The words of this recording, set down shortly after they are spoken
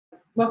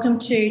Welcome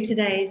to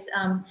today's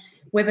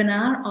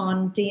webinar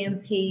on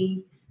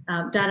DMP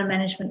data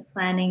management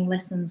planning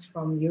lessons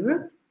from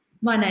Europe.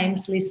 My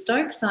name's Liz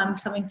Stokes. I'm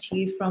coming to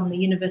you from the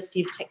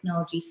University of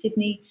Technology,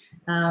 Sydney,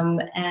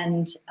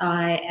 and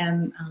I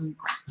am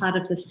part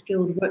of the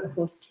skilled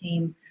workforce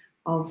team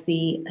of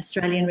the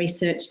Australian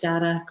Research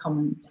Data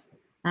Commons.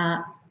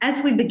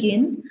 As we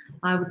begin,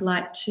 I would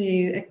like to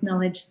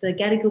acknowledge the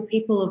Gadigal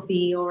people of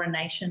the Eora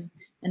Nation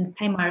and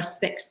pay my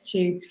respects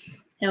to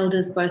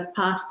elders both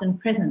past and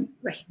present,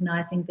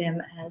 recognising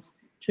them as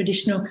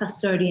traditional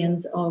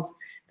custodians of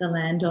the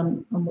land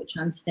on which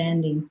I'm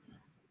standing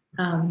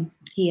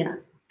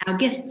here. Our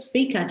guest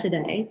speaker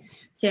today,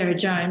 Sarah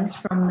Jones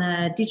from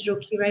the Digital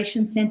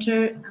Curation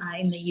Centre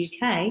in the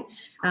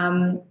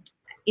UK,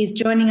 is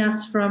joining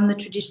us from the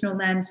traditional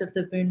lands of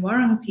the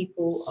Boonwurrung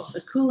people of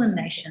the Kulin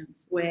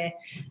Nations, where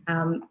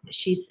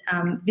she's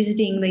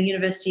visiting the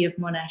University of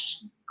Monash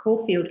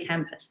Caulfield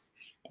campus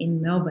in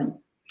Melbourne.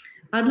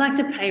 I'd like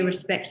to pay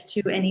respects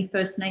to any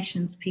First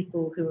Nations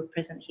people who are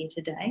present here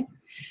today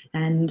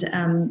and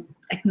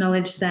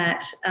acknowledge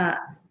that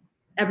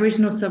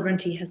Aboriginal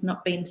sovereignty has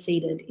not been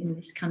ceded in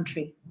this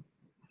country.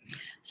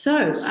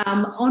 So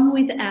on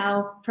with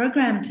our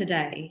program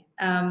today.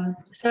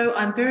 So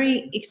I'm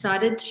very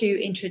excited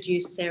to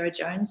introduce Sarah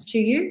Jones to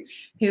you,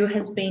 who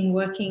has been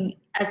working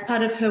as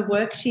part of her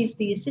work. She's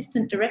the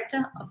Assistant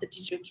Director of the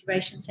Digital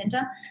Curation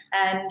Centre,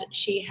 and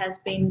she has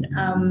been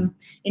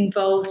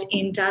involved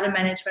in data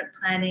management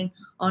planning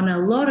on a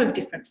lot of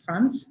different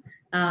fronts,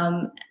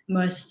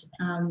 most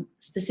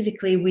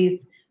specifically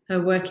with her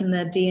work in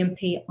the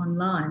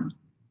DMPonline.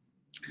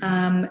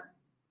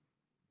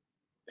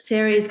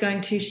 Sarah is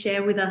going to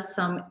share with us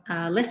some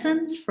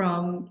lessons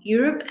from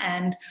Europe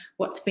and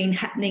what's been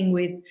happening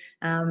with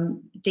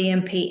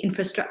DMP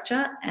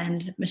infrastructure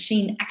and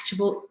machine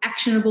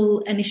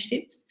actionable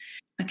initiatives.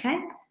 Okay,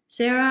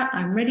 Sarah,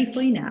 I'm ready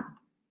for you now.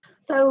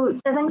 So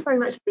thanks very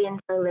much for the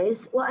intro,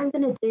 Liz. What I'm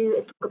going to do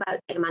is talk about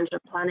data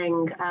management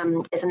planning.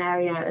 It's an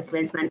area, as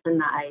Liz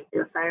mentioned, that I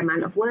do a fair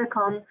amount of work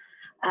on,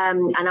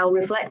 and I'll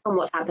reflect on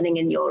what's happening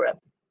in Europe.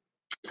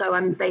 So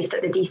I'm based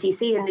at the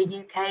DCC in the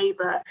UK,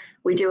 but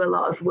we do a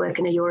lot of work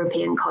in a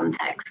European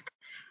context.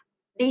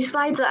 These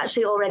slides are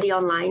actually already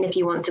online if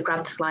you want to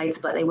grab the slides,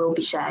 but they will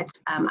be shared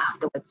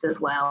afterwards as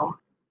well.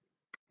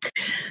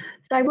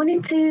 So I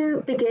wanted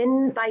to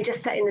begin by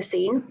just setting the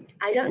scene.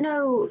 I don't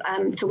know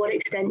to what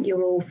extent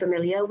you're all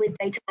familiar with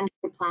data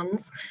management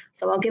plans,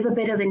 so I'll give a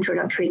bit of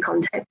introductory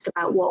context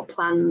about what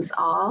plans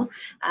are,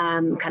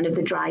 kind of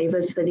the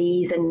drivers for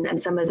these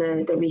and some of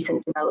the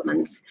recent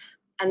developments.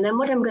 And then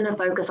what I'm going to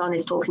focus on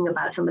is talking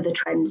about some of the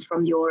trends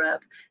from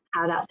Europe,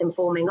 how that's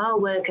informing our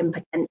work and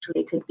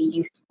potentially could be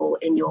useful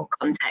in your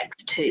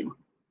context too.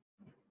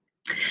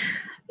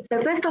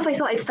 So first off, I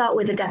thought I'd start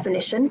with a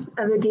definition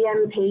of a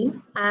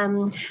DMP.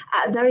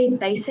 At a very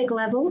basic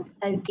level,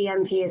 a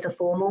DMP is a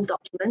formal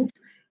document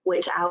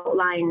which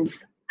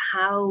outlines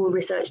how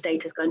research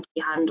data is going to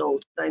be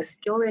handled, both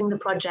during the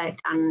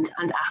project and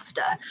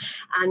after.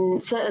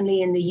 And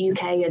certainly in the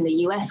UK and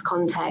the US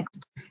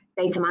context,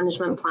 data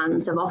management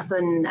plans have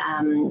often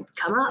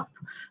come up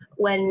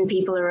when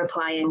people are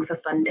applying for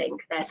funding.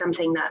 They're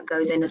something that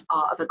goes in as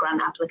part of a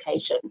grant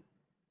application.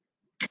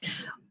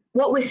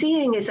 What we're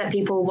seeing is that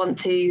people want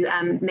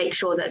to make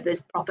sure that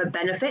there's proper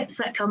benefits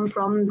that come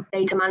from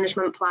data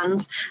management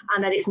plans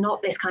and that it's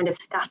not this kind of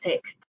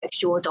static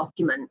textual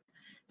document.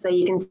 So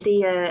you can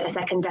see a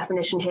second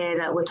definition here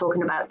that we're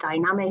talking about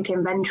dynamic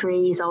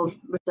inventories of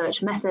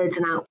research methods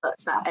and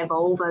outputs that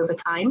evolve over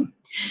time.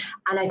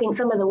 And I think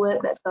some of the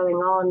work that's going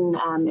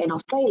on in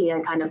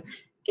Australia kind of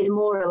is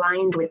more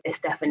aligned with this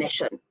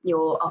definition.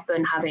 You're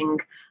often having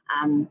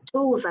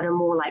tools that are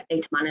more like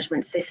data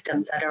management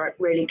systems that are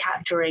really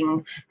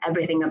capturing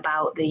everything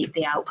about the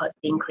outputs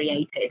being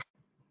created.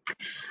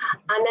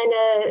 And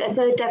then a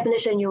third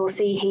definition you'll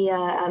see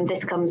here,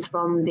 this comes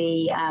from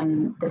the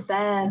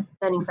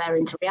Turning Fair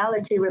into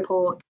Reality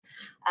report,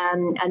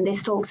 and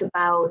this talks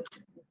about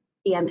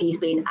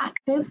DMPs being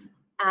active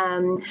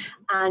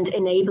and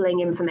enabling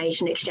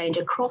information exchange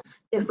across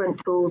different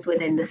tools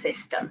within the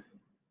system,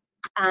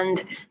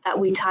 and that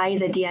we tie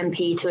the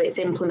DMP to its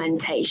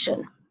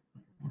implementation.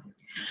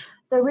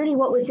 So really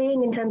what we're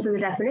seeing in terms of the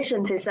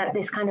definitions is that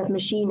this kind of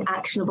machine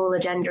actionable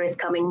agenda is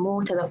coming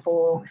more to the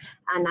fore,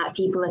 and that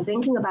people are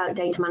thinking about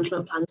data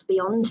management plans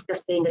beyond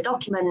just being a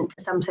document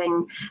to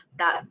something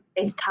that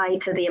is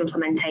tied to the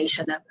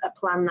implementation, a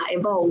plan that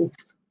evolves.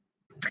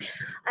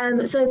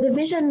 So the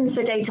vision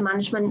for data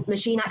management,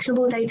 machine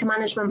actionable data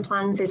management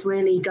plans, is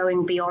really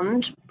going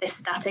beyond this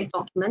static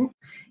document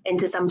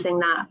into something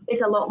that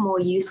is a lot more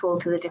useful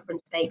to the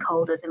different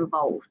stakeholders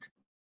involved.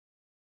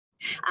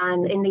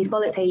 And in these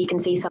bullets here, you can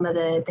see some of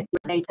the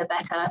data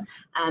better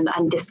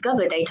and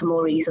discover data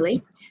more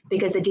easily,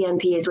 because the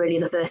DMP is really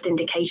the first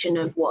indication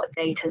of what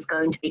data is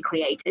going to be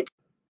created.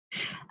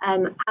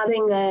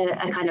 Having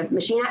a kind of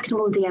machine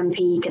actionable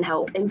DMP can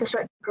help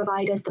infrastructure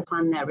providers to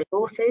plan their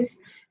resources.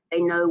 They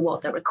know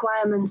what the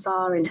requirements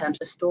are in terms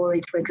of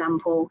storage, for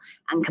example,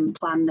 and can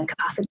plan the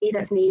capacity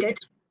that's needed.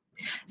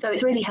 So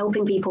it's really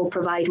helping people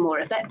provide more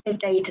effective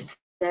data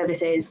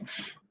services,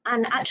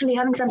 and actually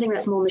having something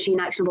that's more machine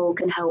actionable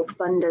can help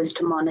funders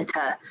to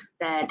monitor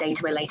their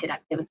data related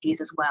activities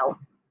as well.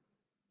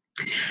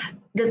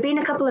 There's been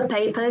a couple of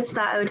papers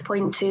that I would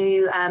point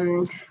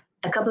to.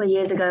 A couple of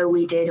years ago,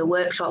 we did a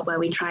workshop where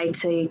we tried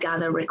to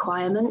gather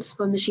requirements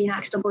for machine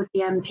actionable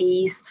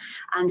DMPs.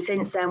 And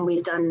since then,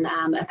 we've done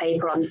a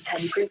paper on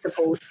 10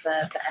 principles for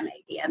MA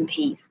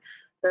DMPs.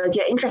 So if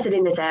you're interested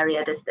in this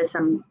area, there's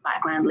some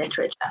background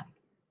literature.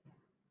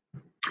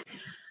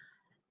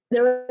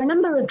 There are a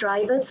number of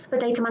drivers for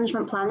data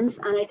management plans,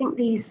 and I think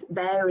these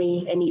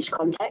vary in each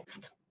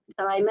context.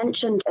 So I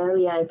mentioned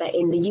earlier that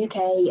in the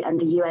UK and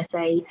the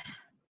USA,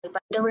 the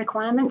funder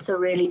requirements are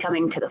really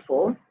coming to the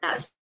fore.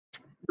 That's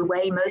the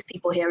way most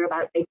people hear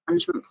about data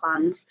management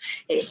plans.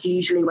 It's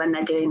usually when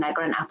they're doing their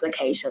grant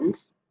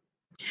applications.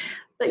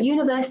 But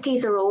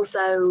universities are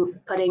also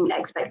putting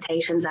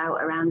expectations out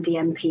around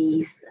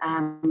DMPs.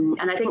 And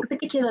I think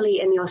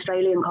particularly in the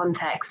Australian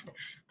context,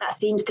 that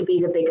seems to be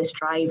the biggest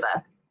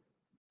driver.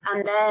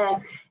 And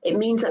there, it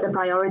means that the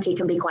priority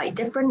can be quite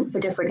different for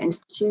different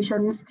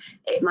institutions.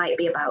 It might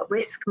be about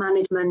risk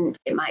management,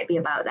 it might be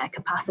about their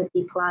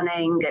capacity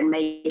planning and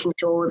making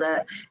sure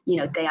that, you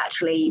know, they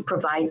actually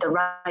provide the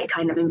right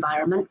kind of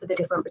environment for the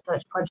different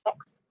research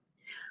projects.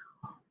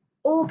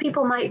 Or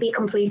people might be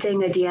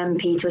completing a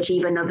DMP to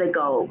achieve another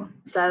goal.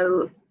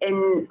 So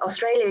in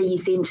Australia, you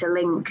seem to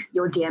link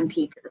your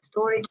DMP to the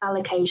storage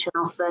allocation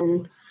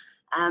often.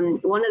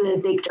 One of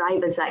the big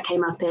drivers that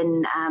came up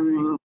in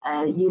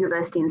a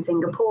university in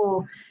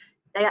Singapore,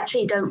 they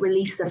actually don't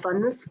release the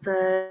funds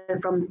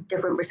from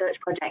different research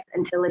projects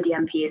until the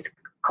DMP is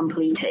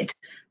completed.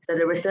 So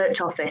the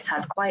research office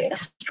has quite a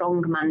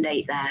strong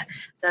mandate there.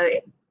 So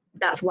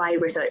that's why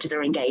researchers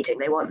are engaging.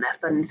 They want their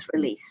funds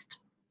released.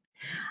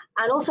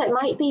 And also it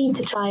might be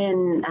to try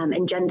and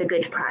engender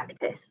good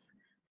practice.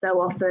 So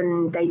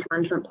often data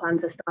management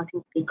plans are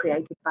starting to be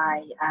created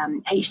by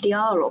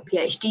HDR or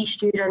PhD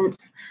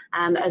students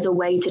as a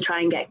way to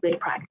try and get good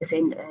practice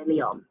in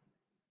early on.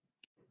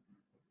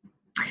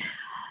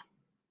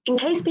 In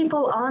case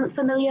people aren't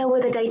familiar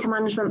with a data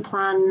management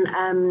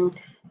plan,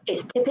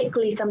 it's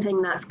typically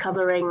something that's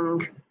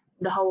covering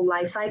the whole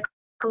life cycle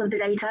of the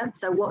data.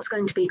 So what's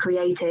going to be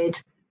created,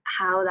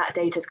 how that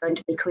data is going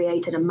to be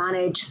created and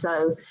managed,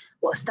 so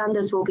what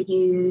standards will be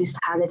used,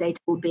 how the data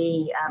will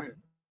be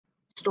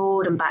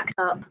stored and backed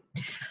up.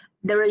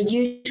 There are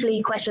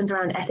usually questions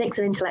around ethics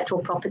and intellectual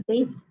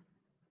property,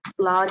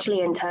 largely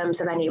in terms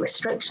of any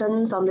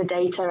restrictions on the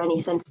data,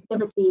 any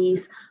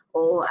sensitivities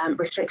or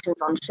restrictions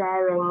on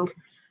sharing.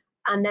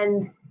 And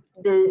then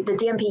the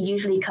DMP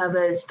usually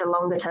covers the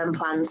longer term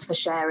plans for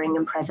sharing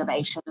and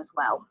preservation as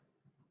well.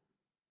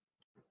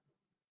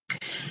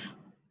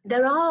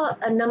 There are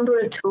a number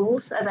of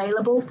tools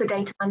available for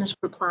data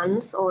management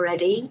plans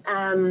already.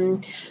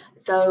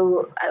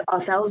 So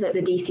ourselves at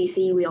the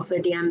DCC, we offer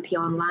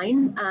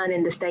DMPonline, and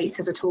in the States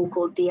there's a tool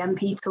called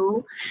DMP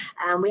tool.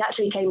 We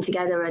actually came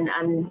together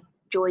and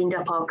joined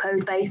up our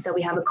code base, so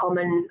we have a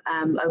common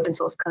open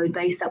source code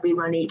base that we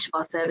run each of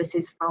our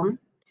services from.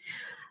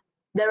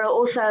 There are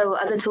also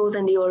other tools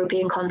in the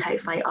European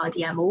context like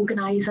RDM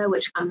Organizer,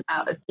 which comes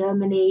out of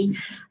Germany.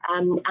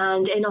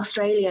 And in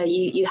Australia,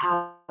 you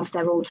have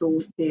several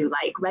tools too,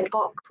 like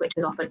Redbox, which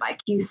is offered by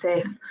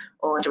QSIF,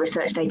 or the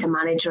Research Data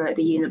Manager at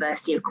the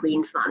University of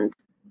Queensland.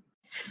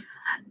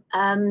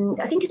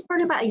 I think it's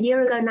probably about a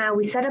year ago now,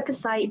 we set up a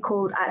site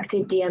called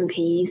Active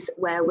DMPs,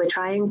 where we're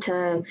trying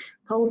to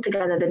pull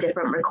together the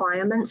different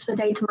requirements for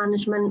data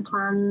management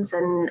plans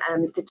and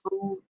the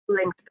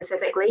tooling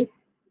specifically,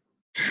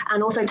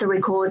 and also to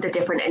record the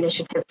different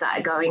initiatives that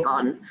are going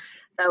on.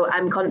 So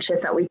I'm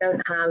conscious that we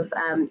don't have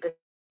the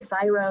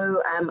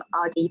CSIRO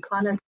RD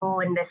planner tool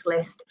in this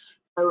list.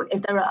 So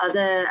if there are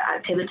other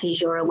activities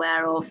you're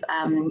aware of,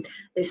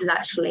 this is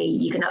actually,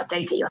 you can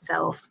update it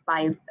yourself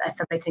by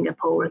submitting a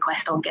pull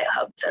request on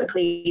GitHub. So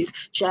please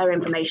share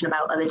information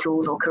about other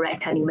tools or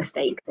correct any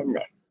mistakes in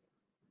this.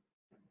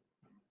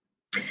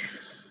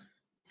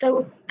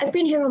 So I've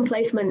been here on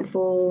placement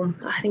for,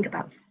 I think,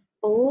 about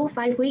 4 or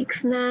 5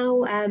 weeks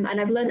now, and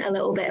I've learned a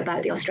little bit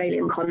about the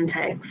Australian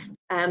context,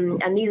 and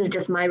these are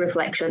just my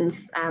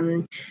reflections.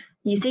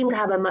 You seem to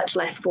have a much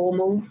less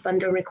formal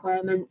funder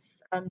requirements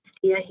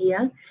steer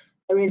here.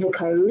 There is a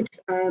code,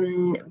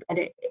 but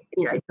it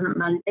doesn't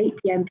mandate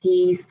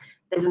DMPs.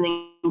 There's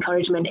an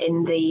encouragement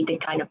in the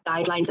kind of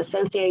guidelines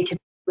associated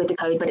with the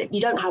code, but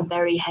you don't have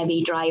very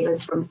heavy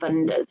drivers from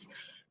funders.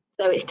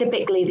 So it's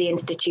typically the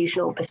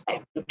institutional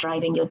perspective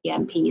driving your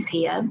DMPs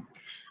here.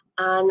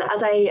 And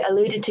as I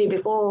alluded to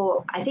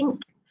before, I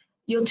think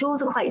your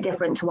tools are quite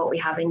different to what we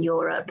have in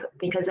Europe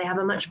because they have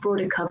a much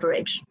broader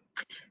coverage.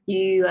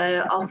 You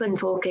are often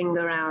talking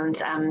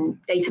around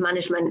data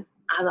management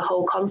as a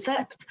whole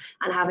concept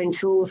and having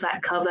tools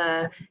that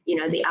cover,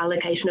 the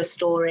allocation of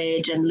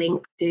storage and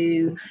link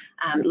to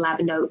lab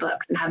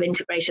notebooks and have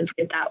integrations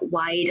with that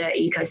wider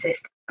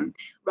ecosystem,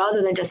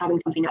 rather than just having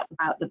something that's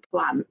about the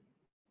plan.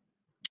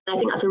 I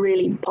think that's a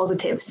really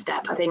positive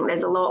step. I think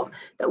there's a lot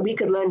that we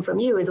could learn from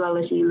you, as well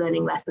as you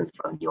learning lessons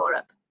from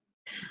Europe.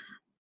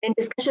 In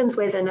discussions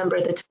with a number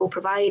of the tool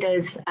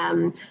providers,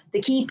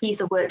 the key piece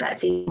of work that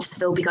seems to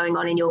still be going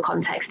on in your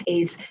context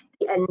is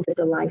the end of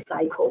the life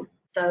cycle.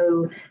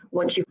 So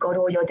once you've got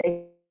all your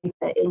data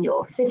in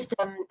your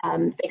system,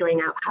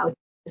 figuring out how to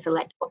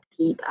select what to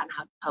keep and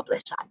how to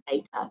publish that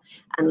data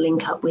and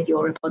link up with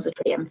your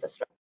repository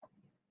infrastructure.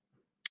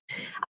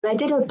 And I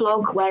did a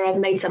blog where I've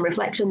made some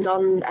reflections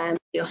on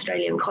the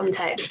Australian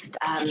context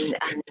and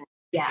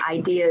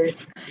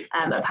ideas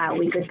of how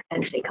we could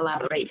potentially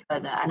collaborate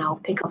further, and I'll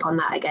pick up on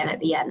that again at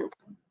the end.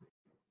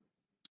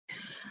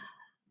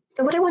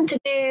 So what I want to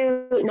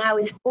do now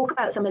is talk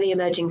about some of the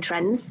emerging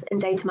trends in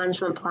data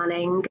management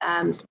planning,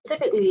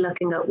 specifically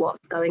looking at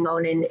what's going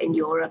on in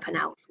Europe and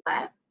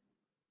elsewhere.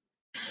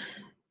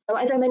 So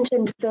as I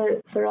mentioned,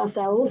 for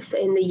ourselves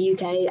in the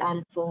UK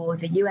and for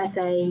the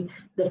USA,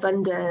 the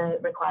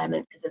funder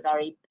requirements is a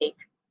very big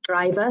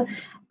driver,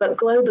 but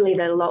globally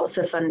there are lots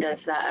of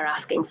funders that are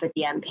asking for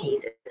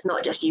DMPs. It's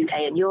not just UK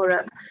and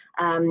Europe.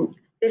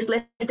 This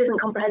list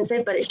isn't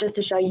comprehensive, but it's just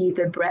to show you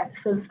the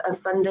breadth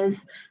of funders.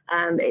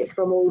 It's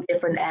from all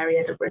different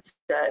areas of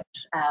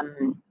research,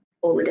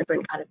 all the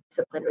different kind of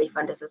disciplinary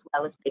funders, as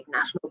well as big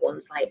national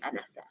ones like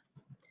NSF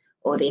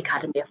or the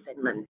Academy of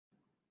Finland.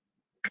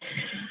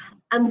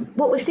 And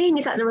what we're seeing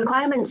is that the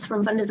requirements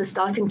from funders are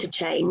starting to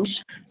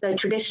change. So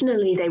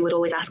traditionally, they would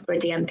always ask for a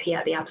DMP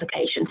at the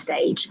application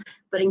stage,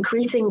 but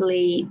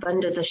increasingly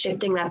funders are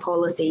shifting their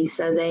policies.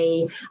 So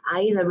they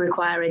either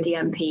require a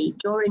DMP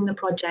during the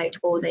project,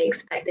 or they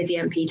expect the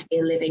DMP to be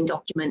a living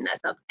document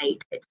that's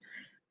updated.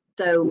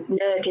 So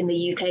NERC in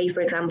the UK,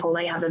 for example,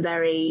 they have a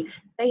very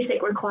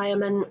basic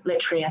requirement,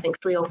 literally, I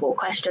think 3 or 4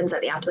 questions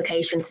at the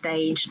application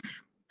stage.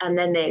 And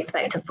then they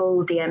expect a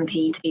full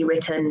DMP to be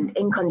written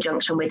in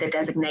conjunction with a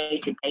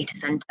designated data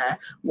centre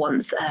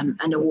once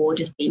an award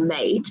has been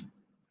made.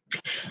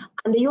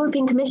 And the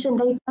European Commission,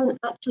 they don't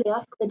actually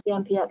ask for the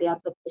DMP at the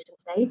application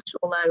stage,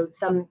 although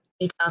some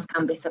details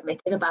can be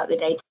submitted about the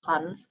data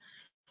plans.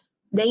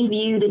 They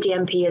view the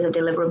DMP as a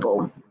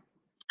deliverable,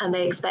 and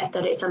they expect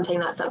that it's something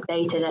that's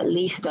updated at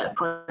least at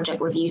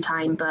project review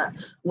time, but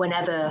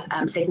whenever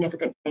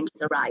significant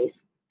changes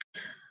arise.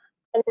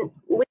 And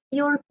with the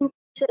European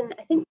Commission,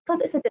 I think because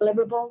it's a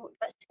deliverable,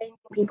 that's changing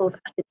people's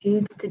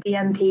attitudes to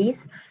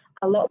DMPs.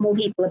 A lot more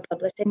people are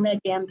publishing their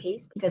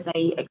DMPs because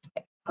they expect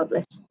to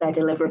publish their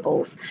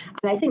deliverables.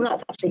 And I think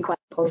that's actually quite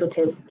a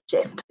positive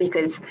shift,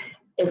 because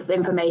if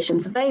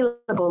information's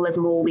available, there's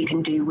more we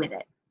can do with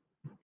it.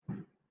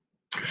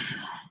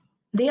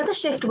 The other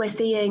shift we're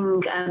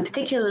seeing,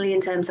 particularly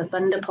in terms of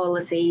funder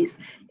policies,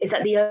 is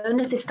that the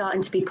onus is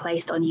starting to be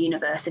placed on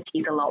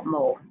universities a lot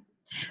more.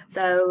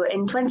 So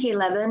in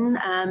 2011,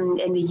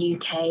 in the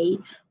UK,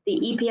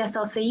 the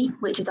EPSRC,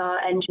 which is our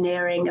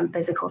Engineering and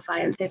Physical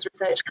Sciences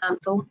Research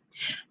Council,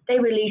 they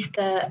released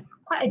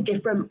quite a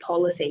different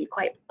policy,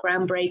 quite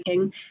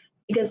groundbreaking,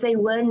 because they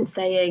weren't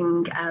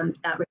saying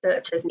that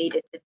researchers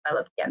needed to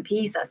develop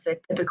DMPs. That's the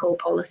typical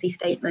policy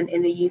statement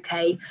in the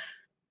UK.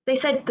 They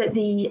said that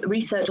the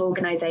research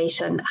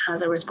organisation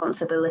has a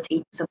responsibility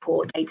to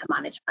support data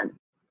management,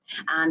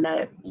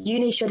 and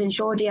uni should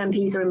ensure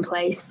DMPs are in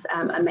place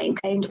and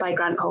maintained by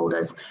grant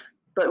holders.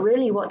 But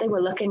really what they were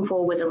looking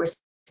for was a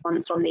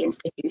response from the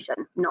institution,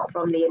 not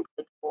from the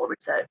individual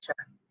researcher.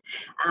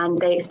 And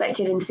they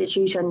expected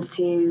institutions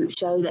to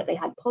show that they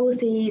had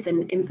policies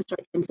and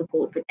infrastructure and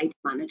support for data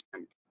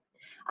management.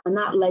 And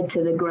that led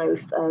to the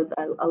growth of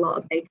a lot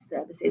of data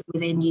services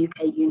within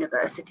UK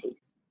universities.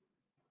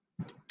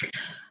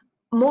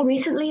 More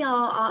recently,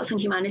 our Arts and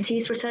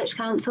Humanities Research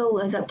Council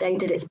has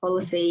updated its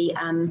policy,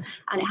 and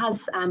it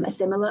has a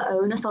similar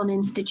onus on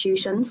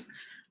institutions.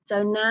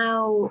 So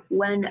now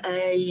when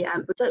a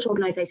research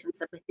organisation is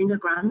submitting a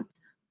grant,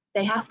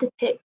 they have to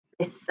tick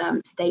this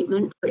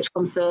statement, which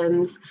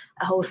confirms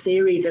a whole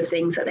series of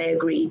things that they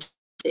agreed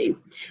to.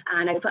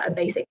 And I've put a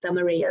basic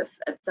summary of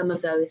some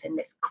of those in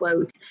this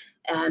quote.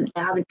 They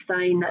have to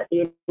sign that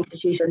the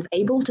institution is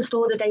able to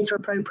store the data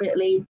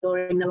appropriately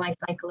during the life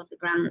cycle of the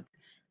grant,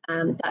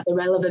 that the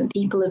relevant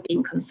people have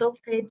been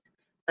consulted,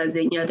 so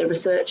the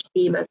research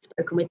team have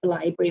spoken with the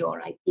library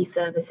or IT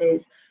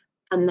services,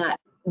 and that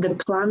the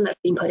plan that's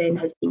been put in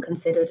has been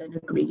considered and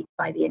agreed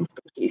by the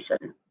institution.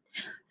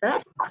 So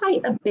that's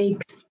quite a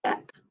big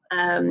step,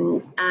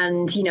 and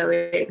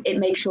it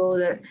makes sure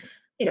that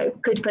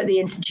could put the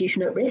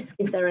institution at risk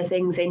if there are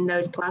things in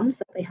those plans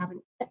that they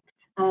haven't checked.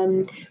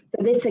 So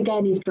this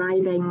again is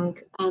driving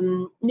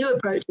new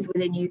approaches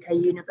within UK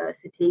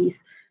universities.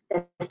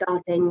 They're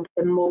starting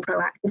to more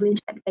proactively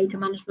check data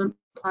management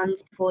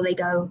plans before they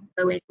go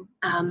in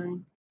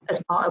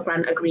as part of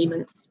grant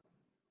agreements.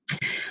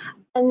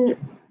 And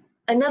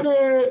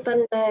another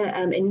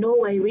funder in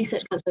Norway,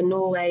 Research Council in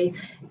Norway,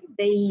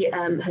 they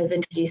have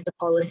introduced a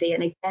policy,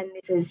 and again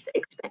this is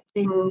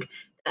expecting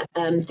that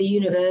the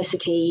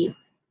university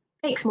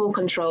takes more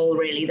control,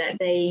 really, that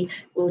they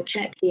will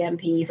check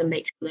DMPs and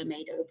make sure they're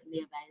made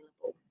openly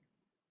available.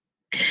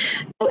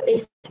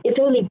 It's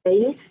early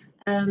days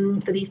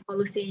for these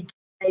policy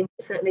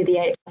certainly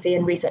the ARDC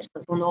and Research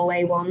Council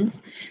Norway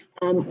ones.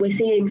 We're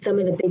seeing some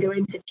of the bigger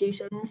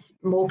institutions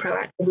more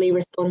proactively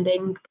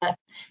responding, but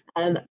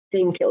I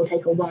think it will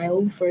take a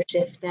while for a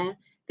shift there,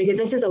 because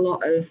this is a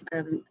lot of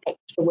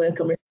extra work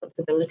and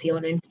responsibility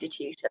on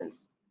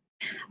institutions.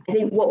 I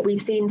think what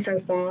we've seen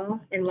so far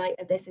in light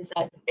of this is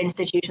that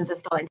institutions are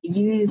starting to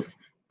use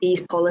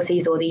these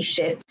policies or these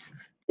shifts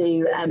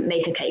to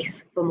make a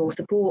case for more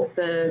support,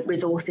 for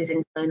resources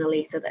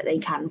internally, so that they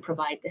can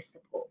provide this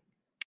support.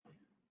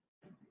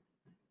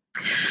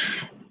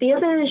 The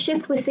other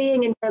shift we're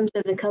seeing in terms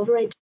of the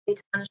coverage of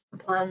data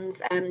management plans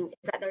is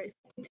that they're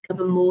expected to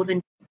cover more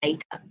than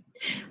data.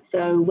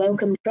 So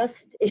Wellcome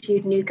Trust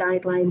issued new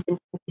guidelines in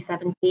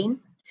 2017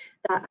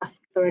 that ask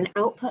for an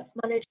outputs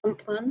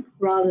management plan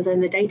rather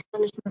than the data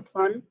management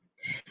plan.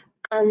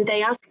 And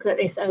they ask that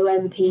this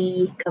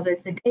OMP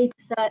covers the data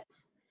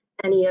sets,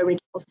 any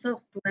original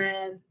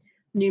software,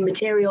 new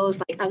materials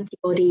like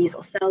antibodies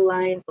or cell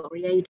lines or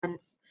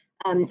reagents,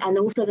 and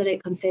also that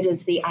it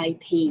considers the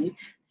IP,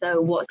 so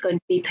what's going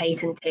to be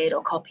patented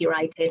or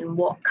copyrighted and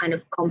what kind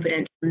of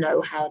confidential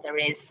know-how there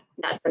is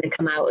that's going to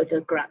come out of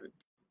the grant.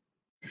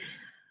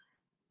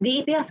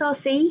 The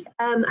EPSRC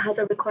has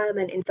a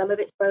requirement in some of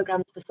its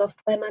programs for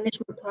software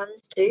management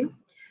plans too.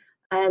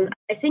 I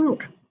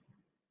think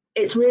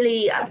it's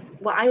really,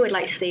 what I would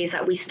like to see is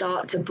that we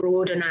start to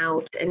broaden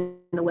out in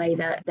the way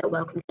that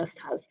Wellcome Trust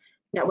has.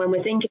 That when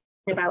we're thinking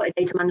about a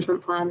data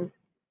management plan,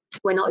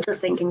 we're not just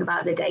thinking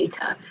about the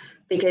data,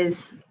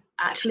 because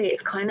actually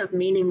it's kind of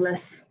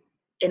meaningless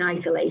in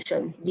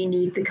isolation. You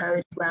need the code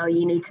as well,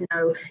 you need to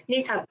know, you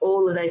need to have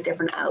all of those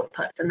different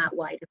outputs and that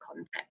wider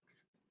context.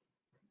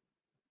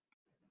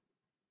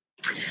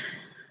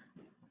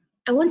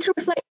 I want to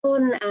reflect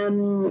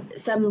on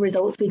some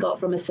results we got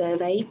from a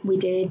survey we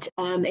did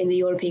in the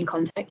European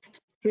context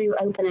through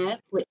OpenAir,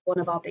 which is one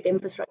of our big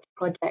infrastructure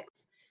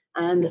projects,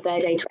 and the Fair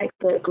Data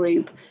Expert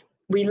Group.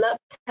 We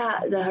looked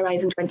at the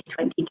Horizon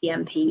 2020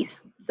 DMPs.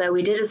 So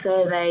we did a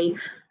survey.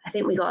 I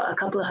think we got a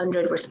couple of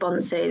hundred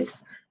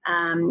responses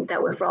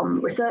that were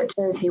from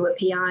researchers who were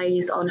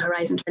PIs on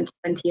Horizon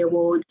 2020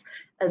 awards,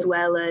 as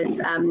well as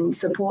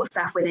support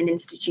staff within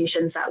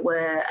institutions that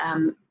were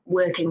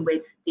working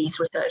with these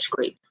research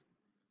groups.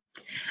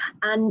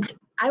 And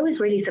I was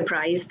really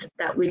surprised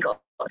that we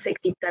got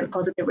 60%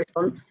 positive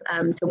response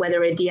to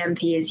whether a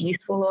DMP is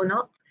useful or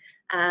not.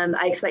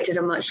 I expected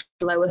a much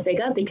lower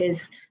figure because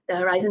the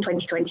Horizon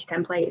 2020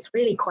 template is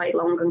really quite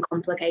long and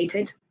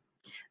complicated.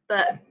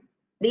 But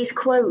these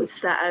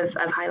quotes that I've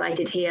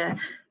highlighted here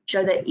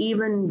show that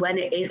even when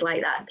it is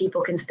like that,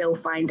 people can still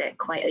find it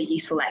quite a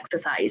useful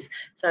exercise.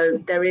 So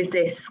there is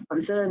this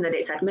concern that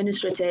it's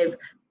administrative,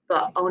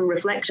 but on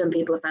reflection,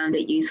 people have found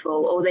it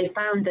useful, or they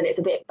found that it's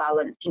a bit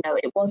balanced. You know,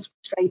 it was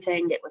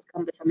frustrating, it was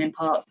cumbersome in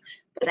parts,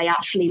 but they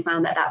actually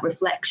found that that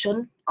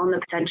reflection on the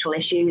potential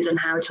issues and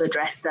how to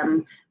address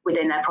them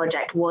within their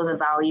project was a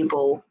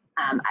valuable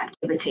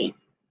activity.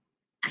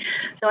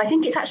 So I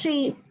think it's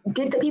actually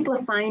good that people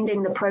are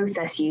finding the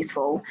process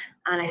useful.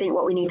 And I think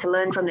what we need to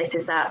learn from this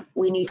is that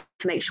we need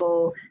to make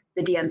sure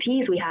the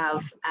DMPs we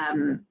have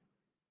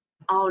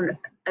aren't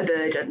a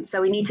burden.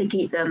 So we need to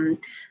keep them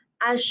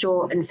as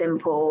short and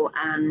simple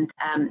and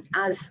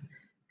as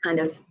kind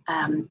of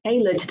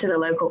tailored to the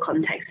local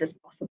context as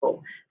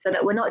possible, so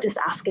that we're not just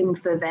asking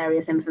for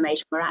various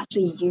information, we're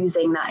actually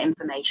using that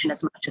information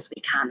as much as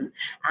we can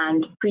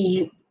and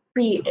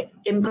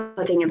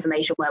pre-inputting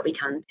information where we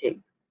can too.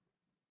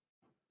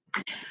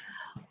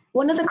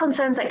 One of the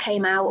concerns that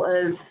came out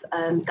of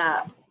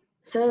that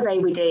survey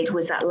we did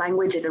was that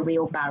language is a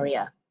real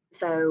barrier.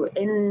 So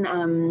in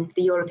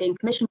the European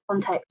Commission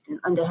context and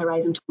under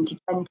Horizon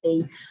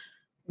 2020,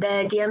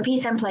 their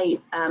DMP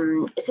template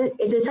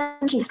is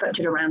essentially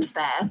structured around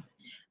FAIR,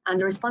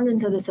 and the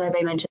respondents of the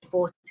survey mentioned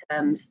 40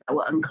 terms that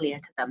were unclear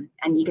to them.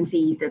 And you can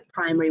see the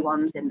primary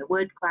ones in the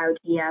word cloud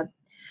here.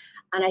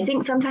 And I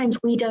think sometimes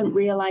we don't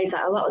realise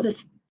that a lot of the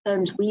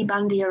terms we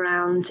bandy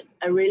around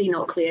are really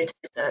not clear to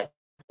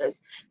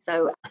researchers.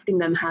 So asking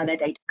them how their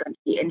data is going to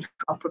be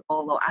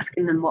interoperable or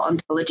asking them what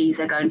ontologies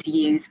they're going to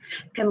use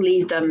can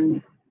leave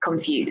them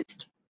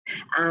confused.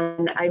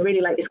 And I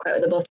really like this quote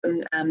at the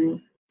bottom.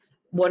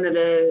 One of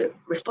the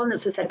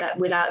respondents has said that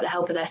without the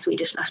help of their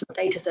Swedish National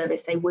Data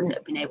Service, they wouldn't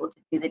have been able to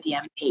do the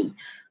DMP.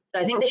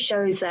 So I think this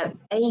shows that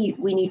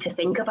we need to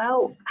think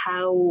about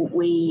how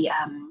we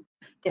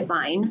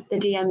define the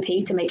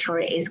DMP to make sure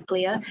it is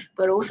clear,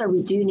 but also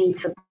we do need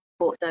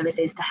support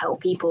services to help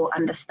people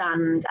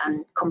understand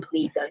and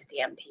complete those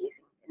DMPs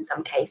in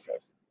some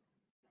cases.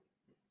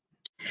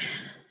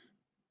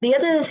 The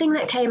other thing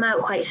that came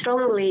out quite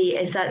strongly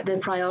is that the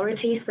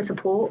priorities for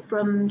support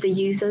from the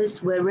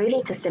users were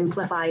really to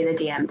simplify the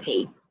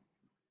DMP.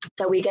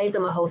 So we gave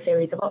them a whole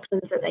series of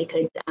options that they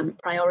could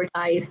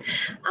prioritize,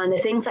 and the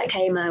things that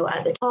came out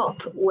at the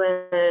top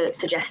were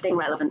suggesting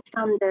relevant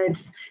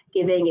standards,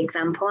 giving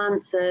example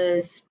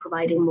answers,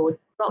 providing more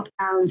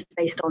drop-downs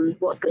based on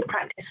what's good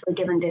practice for a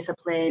given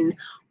discipline,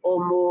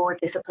 or more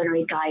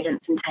disciplinary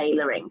guidance and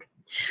tailoring.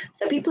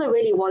 So people are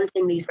really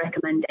wanting these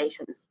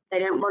recommendations. They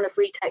don't want a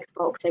free text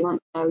box. They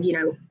want to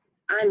know,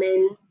 I'm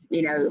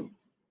in,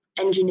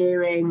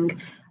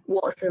 engineering,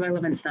 what's the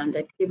relevant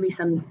standard? Give me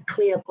some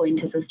clear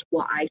pointers as to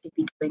what I could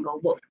be doing or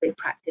what's good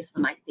practice for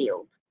my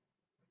field.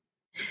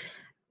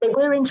 They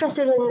were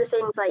interested in the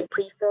things like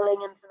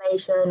pre-filling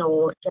information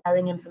or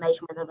sharing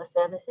information with other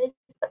services,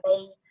 but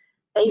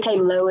they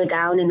came lower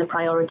down in the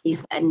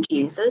priorities for end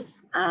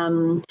users.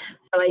 So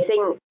I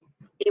think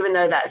even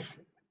though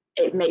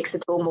it makes the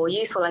tool more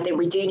useful, I think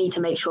we do need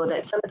to make sure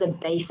that some of the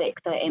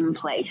basics are in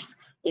place.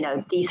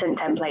 Decent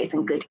templates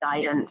and good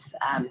guidance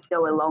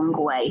go a long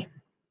way.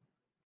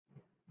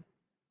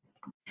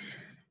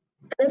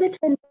 Another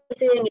trend we're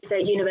seeing is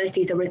that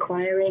universities are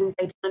requiring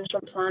data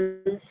management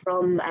plans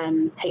from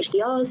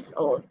HDRs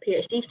or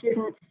PhD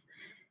students.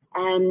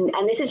 And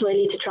this is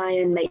really to try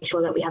and make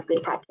sure that we have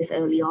good practice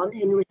early on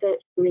in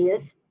research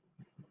careers.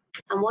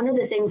 And one of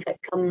the things that's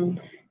come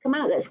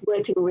out that's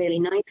working really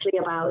nicely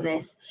about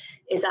this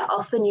is that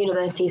often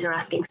universities are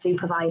asking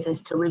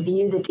supervisors to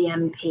review the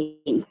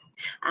DMP.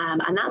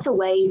 And that's a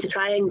way to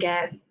try and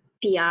get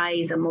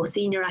PIs and more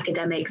senior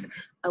academics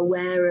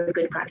aware of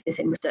good practice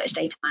in research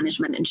data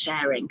management and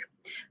sharing.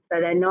 So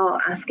they're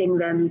not asking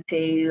them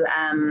to,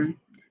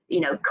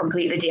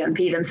 complete the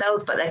DMP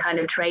themselves, but they're kind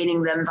of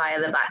training them via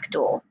the back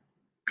door.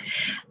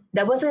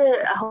 There was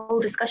a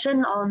whole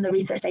discussion on the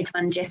Research Data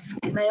Managers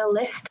mail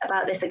list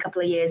about this a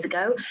couple of years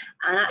ago,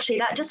 and actually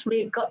that just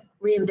got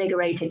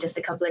reinvigorated just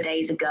a couple of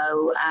days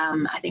ago.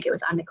 I think it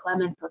was Anna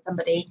Clements or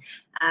somebody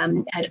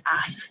had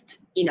asked,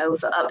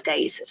 for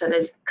updates. So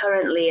there's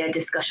currently a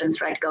discussion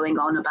thread going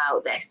on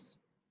about this.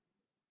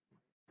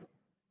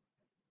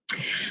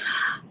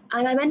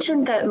 And I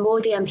mentioned that more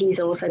DMPs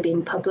are also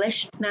being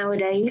published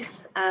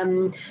nowadays,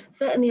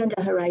 certainly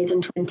under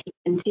Horizon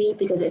 2020,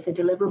 because it's a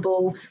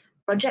deliverable.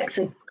 Projects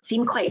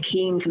seem quite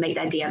keen to make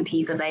their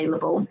DMPs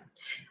available.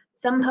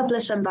 Some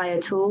publish them via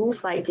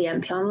tools like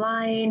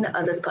DMPonline,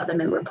 others put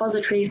them in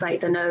repositories like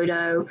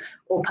Zenodo,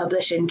 or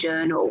publish in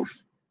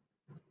journals.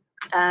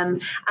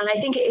 And I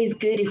think it is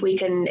good if we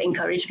can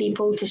encourage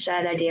people to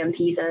share their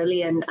DMPs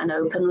early and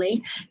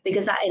openly,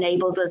 because that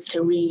enables us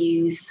to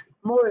reuse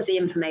more of the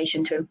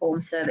information to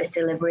inform service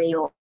delivery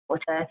or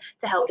to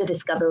help the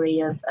discovery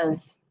of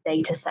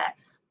data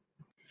sets.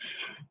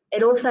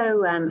 It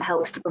also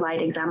helps to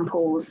provide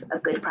examples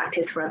of good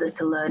practice for others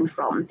to learn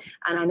from.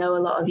 And I know a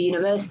lot of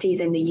universities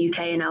in the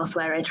UK and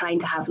elsewhere are trying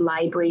to have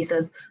libraries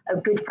of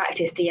good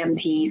practice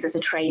DMPs as a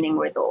training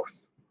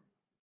resource.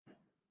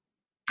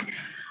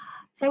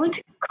 So I want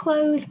to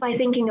close by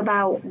thinking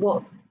about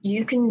what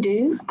you can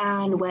do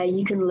and where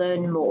you can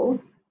learn more.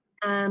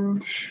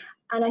 And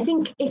I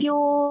think if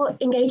you're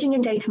engaging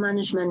in data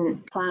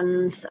management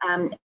plans,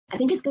 I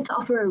think it's good to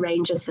offer a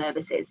range of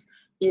services.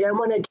 You don't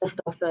want to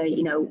just offer,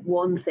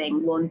 one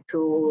thing, one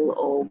tool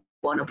or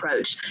one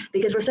approach,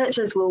 because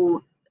researchers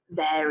will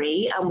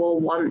vary and will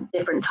want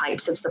different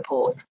types of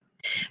support.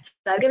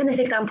 So I've given this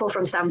example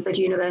from Stanford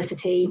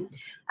University.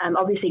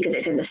 Obviously, because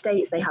it's in the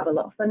States, they have a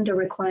lot of funder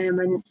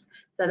requirements.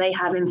 So they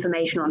have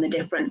information on the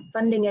different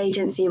funding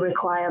agency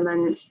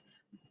requirements.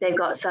 They've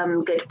got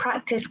some good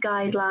practice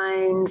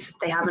guidelines.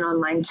 They have an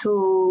online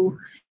tool,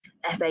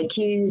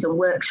 FAQs and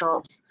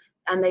workshops.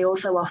 And they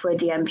also offer a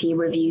DMP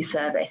review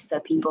service so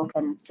people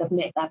can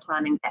submit their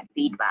plan and get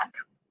feedback.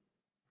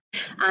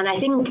 And I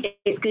think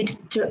it's good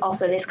to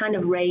offer this kind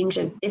of range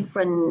of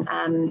different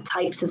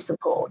types of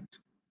support.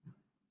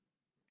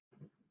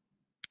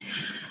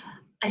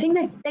 I think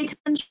that data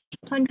management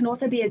plan can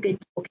also be a good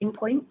talking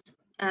point.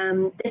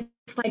 This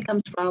slide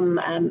comes from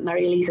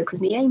Maria-Liisa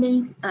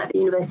Kuzniemi at the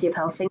University of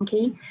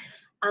Helsinki.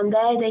 And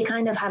there they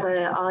kind of have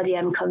a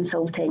RDM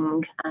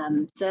consulting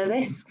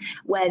service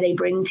where they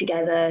bring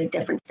together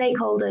different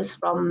stakeholders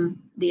from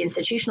the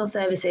institutional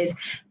services,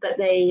 but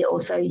they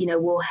also,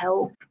 will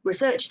help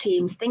research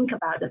teams think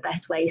about the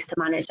best ways to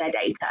manage their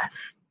data.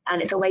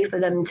 And it's a way for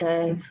them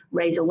to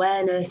raise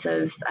awareness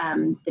of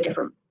the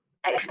different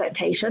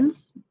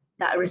expectations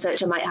that a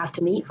researcher might have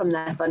to meet from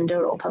their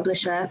funder or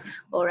publisher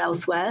or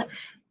elsewhere,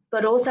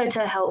 but also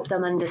to help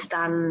them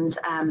understand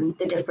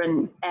the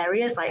different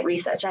areas like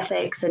research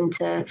ethics and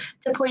to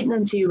point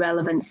them to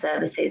relevant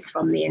services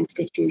from the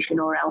institution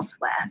or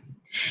elsewhere.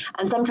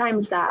 And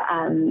sometimes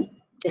that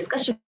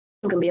discussion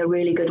can be a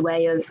really good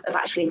way of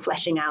actually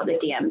fleshing out the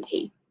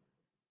DMP.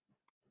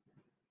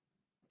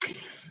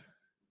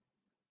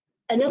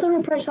 Another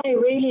approach that I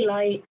really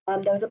like,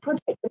 there was a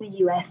project in the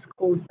US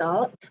called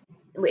DART,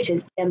 which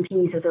is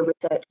DMPs as a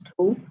research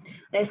tool.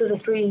 This was a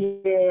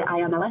 3-year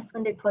IMLS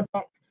funded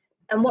project.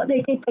 And what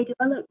they did, they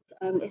developed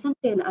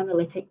essentially an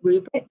analytic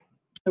rubric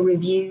to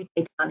review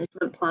data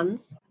management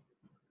plans.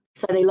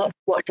 So they looked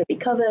at what should be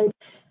covered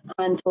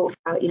and talked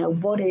about,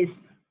 what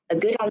is a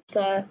good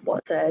answer,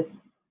 what's a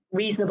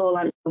reasonable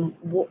answer,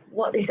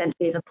 what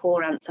essentially is a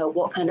poor answer,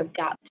 what kind of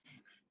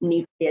gaps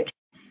need to be addressed.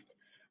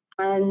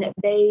 And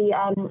they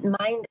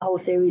mined a whole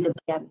series of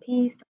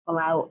DMPs to pull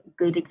out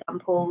good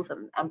examples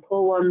and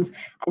poor ones,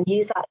 and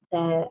use that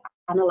to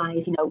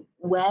analyse,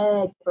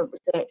 where different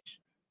research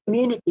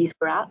communities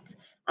were at,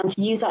 and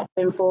to use that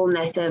to inform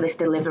their service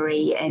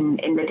delivery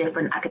in the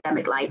different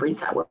academic libraries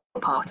that were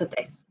part of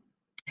this.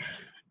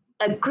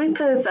 A group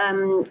of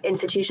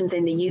institutions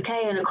in the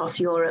UK and across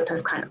Europe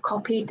have kind of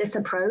copied this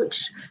approach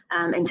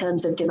in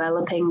terms of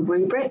developing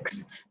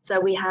rubrics. So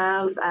we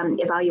have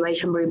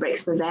evaluation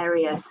rubrics for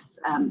various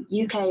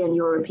UK and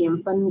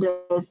European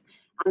funders,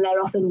 and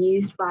they're often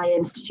used by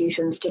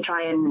institutions to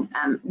try and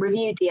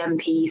review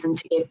DMPs and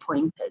to give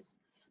pointers.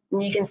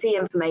 And you can see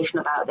information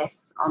about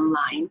this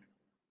online.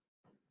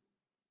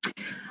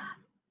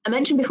 I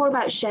mentioned before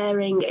about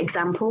sharing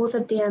examples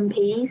of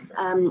DMPs,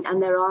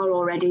 and there are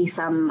already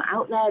some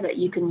out there that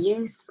you can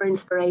use for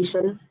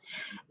inspiration.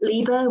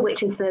 LIBA,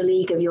 which is the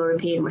League of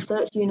European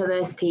Research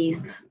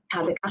Universities,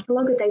 has a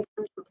catalogue of data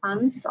management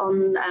plans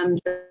on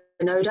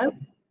Zenodo,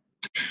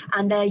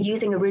 and they're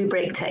using a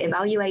rubric to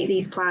evaluate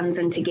these plans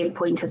and to give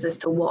pointers as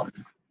to what's,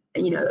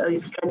 a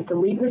strength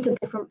and weakness of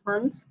different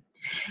plans.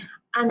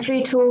 And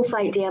through tools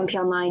like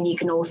DMPonline, you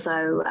can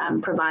also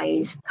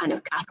provide kind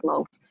of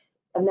catalogues.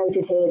 I've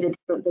noted here the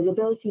different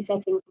visibility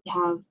settings we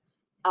have.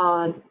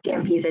 Our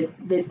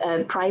DMPs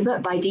are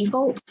private by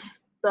default,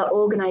 but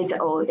organizers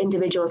or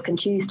individuals can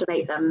choose to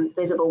make them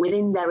visible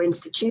within their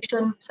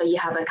institution. So you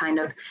have a kind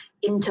of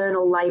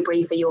internal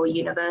library for your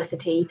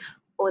university,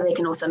 or they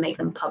can also make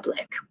them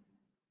public.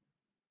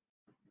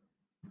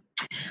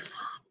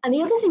 And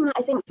the other thing that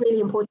I think is really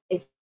important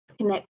is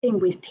connecting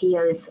with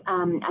peers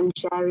and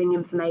sharing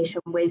information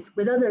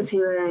with others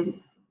who are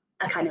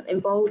kind of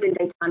involved in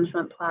data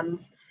management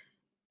plans.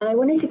 And I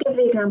wanted to give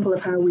the example of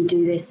how we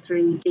do this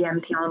through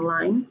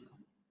DMPonline.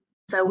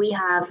 So we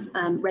have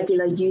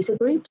regular user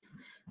groups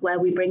where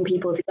we bring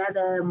people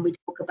together and we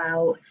talk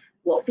about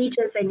what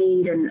features they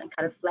need and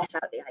kind of flesh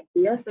out the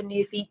idea for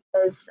new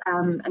features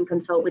and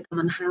consult with them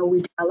on how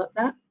we develop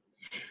that.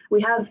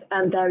 We have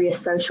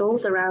various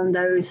socials around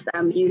those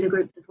user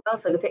groups as well.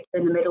 So the picture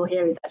in the middle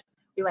here is that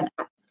we went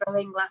axe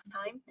throwing last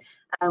time,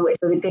 which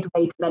was a good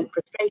way to vent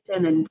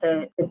frustration and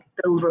to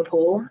build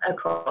rapport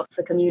across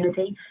the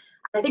community.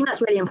 I think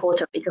that's really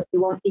important because we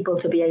want people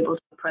to be able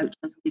to approach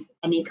us with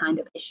any kind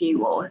of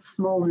issue or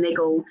small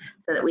niggle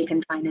so that we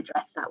can try and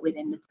address that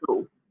within the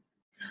tool.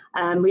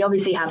 We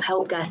obviously have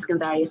help desk and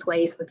various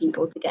ways for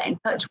people to get in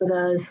touch with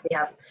us. We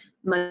have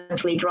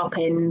monthly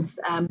drop-ins.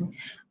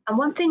 And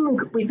one thing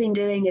we've been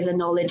doing is a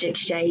knowledge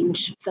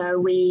exchange. So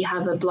we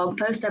have a blog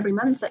post every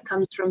month that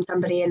comes from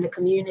somebody in the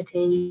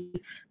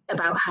community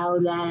about how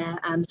they're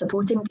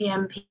supporting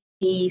DMPs.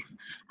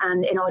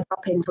 And in our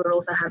drop-ins, we're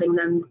also having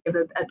them give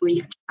a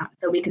brief chat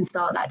so we can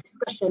start that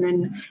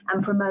discussion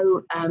and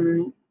promote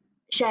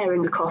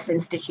sharing across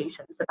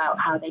institutions about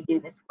how they do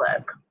this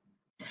work.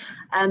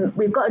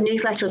 We've got a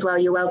newsletter as well.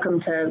 You're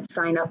welcome to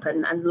sign up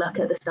and look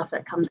at the stuff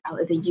that comes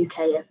out of the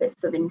UK if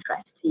it's of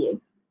interest to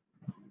you.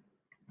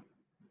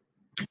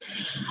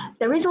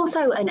 There is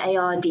also an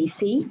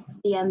ARDC,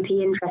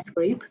 DMP interest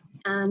group,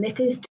 and this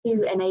is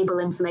to enable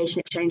information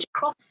exchange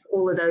across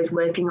all of those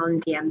working on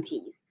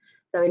DMPs.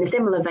 So in a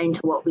similar vein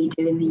to what we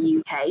do in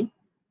the UK.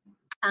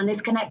 And this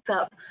connects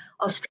up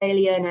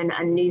Australian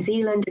and New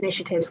Zealand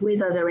initiatives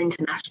with other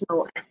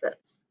international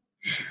efforts.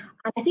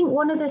 And I think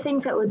one of the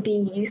things that would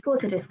be useful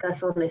to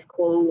discuss on this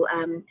call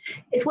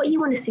is what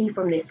you want to see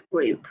from this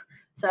group.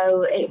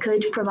 So it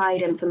could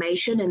provide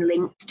information and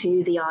links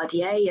to the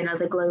RDA and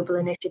other global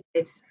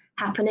initiatives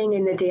happening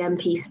in the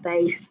DMP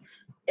space.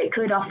 It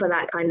could offer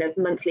that kind of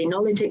monthly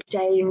knowledge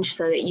exchange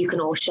so that you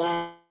can all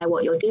share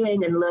what you're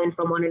doing and learn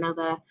from one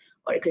another,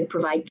 or it could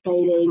provide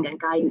training and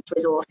guidance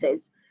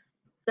resources.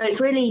 So it's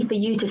really for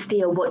you to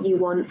steer what you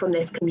want from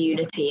this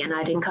community, and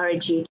I'd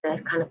encourage you to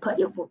kind of put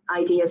your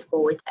ideas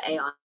forward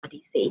to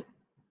ARDC.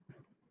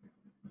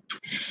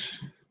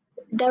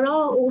 There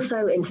are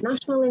also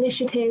international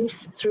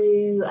initiatives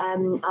through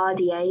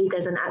RDA.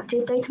 There's an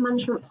active data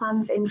management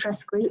plans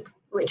interest group,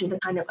 which is a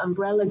kind of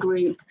umbrella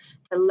group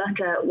to look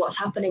at what's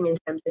happening in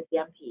terms of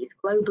DMPs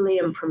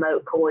globally and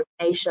promote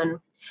coordination.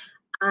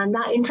 And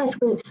that interest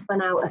group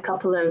spun out a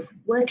couple of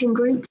working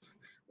groups,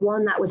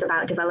 one that was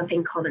about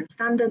developing common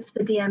standards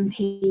for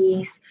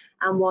DMPs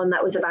and one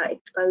that was about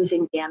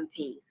exposing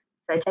DMPs.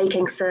 So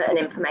taking certain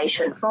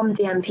information from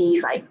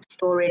DMPs like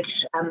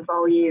storage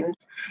volumes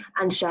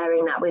and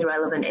sharing that with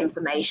relevant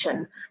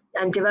information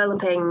and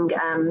developing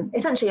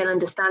essentially an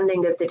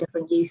understanding of the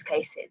different use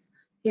cases,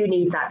 who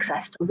needs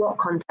access to what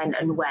content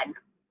and when.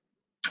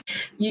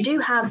 You do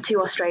have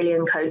two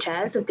Australian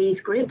co-chairs of these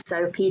groups.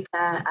 So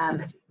Peter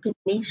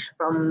Niche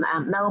from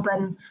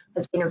Melbourne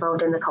has been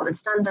involved in the Common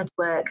Standards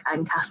work,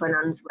 and Catherine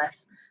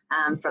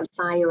Answorth from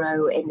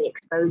CSIRO in the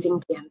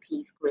Exposing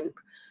DMPs group.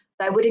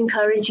 So I would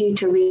encourage you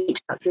to reach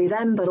out through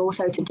them, but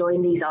also to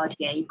join these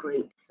RDA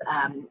groups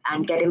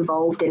and get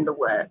involved in the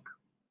work.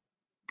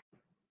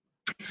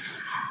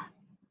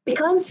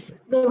 Because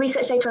the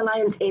Research Data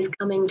Alliance is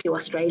coming to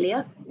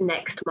Australia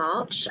next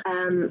March,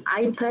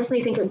 I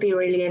personally think it would be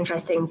really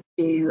interesting to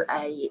do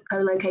a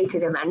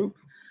co-located event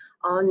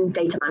on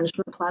data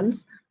management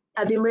plans.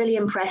 I've been really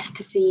impressed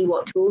to see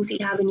what tools you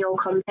have in your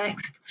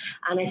context,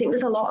 and I think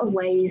there's a lot of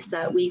ways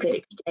that we could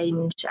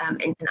exchange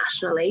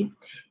internationally.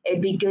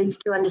 It'd be good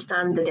to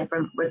understand the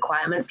different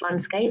requirements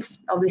landscapes.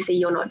 Obviously,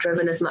 you're not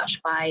driven as much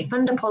by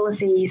funder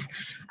policies,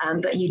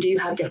 but you do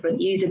have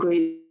different user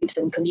groups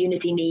and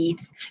community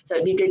needs. So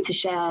it'd be good to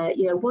share,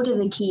 what are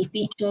the key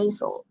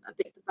features or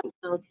bits of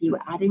functionality you're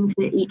adding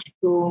to each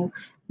tool?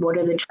 What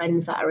are the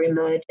trends that are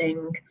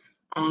emerging?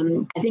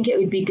 I think it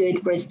would be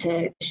good for us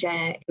to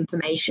share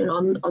information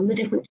on the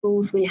different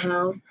tools we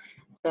have.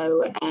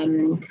 So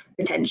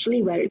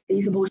potentially where it's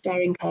feasible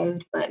sharing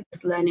code, but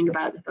just learning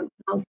about the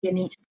functionality in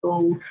each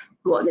tool,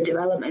 what the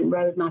development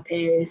roadmap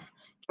is,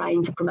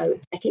 trying to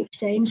promote tech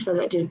exchange so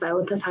that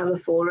developers have a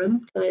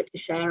forum to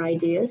share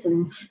ideas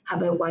and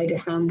have a wider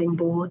sounding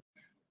board.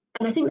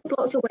 And I think there's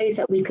lots of ways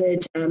that we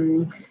could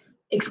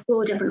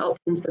explore different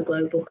options for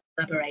global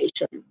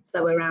collaboration.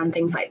 So around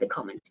things like the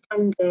common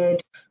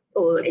standard,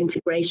 or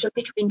integration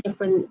between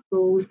different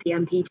tools,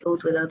 DMP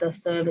tools with other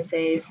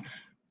services,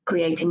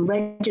 creating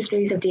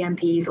registries of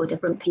DMPs or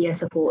different peer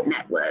support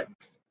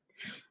networks.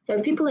 So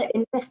if people are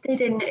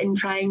interested in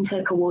trying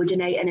to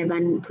coordinate an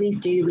event, please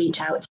do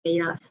reach out to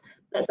me. That's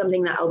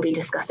something that I'll be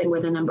discussing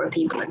with a number of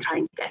people and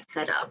trying to get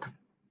set up.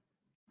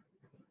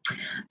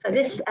 So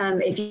this,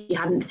 if you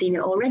haven't seen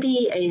it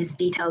already, is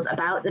details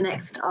about the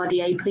next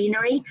RDA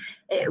plenary.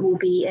 It will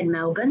be in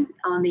Melbourne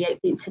on the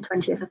 18th to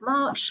 20th of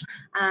March.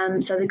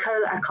 So I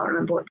can't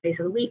remember what days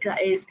of the week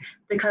that is.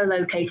 The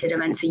co-located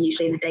events are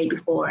usually the day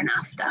before and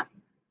after.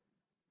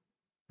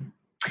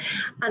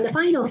 And the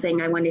final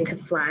thing I wanted to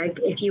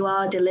flag, if you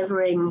are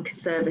delivering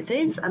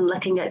services and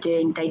looking at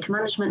doing data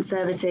management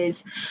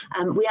services,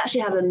 we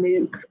actually have a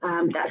MOOC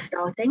that's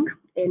starting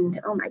in,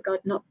 oh my God,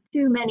 not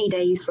too many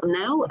days from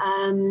now.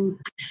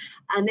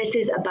 And this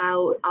is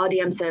about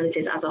RDM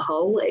services as a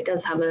whole. It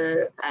does have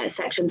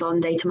sections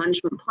on data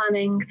management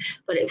planning,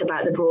 but it's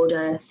about the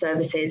broader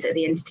services at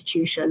the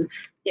institution.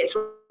 It's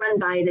run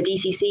by the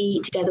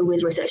DCC together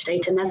with Research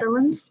Data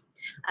Netherlands.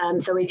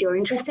 So if you're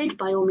interested,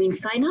 by all means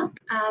sign up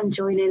and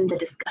join in the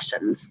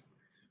discussions.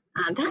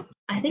 And that,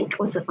 I think,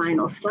 was the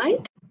final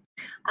slide.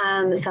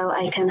 So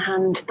I can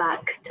hand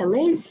back to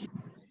Liz.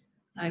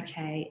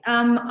 Okay,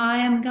 I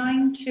am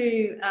going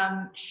to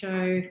I'll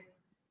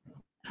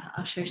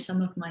show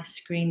some of my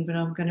screen, but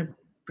I'm going to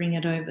bring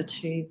it over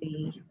to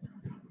the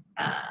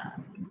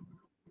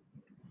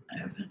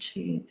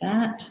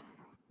that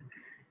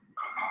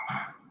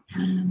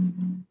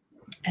and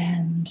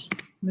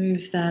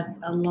move that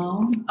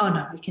along. Oh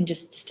no, we can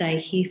just stay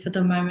here for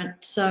the moment.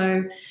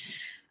 So,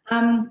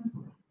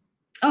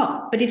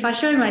 but if I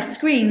show my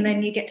screen,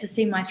 then you get to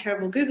see my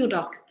terrible Google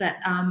Doc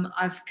that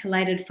I've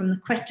collated from the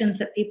questions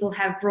that people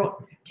have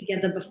brought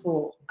together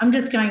before. I'm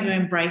just going to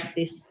embrace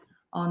this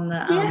on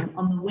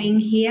the wing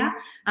here.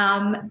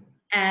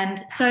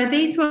 And so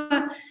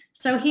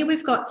here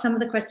we've got some of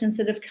the questions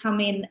that have come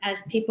in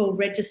as people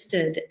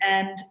registered.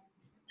 And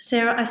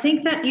Sarah, I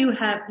think that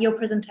your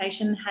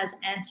presentation has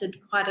answered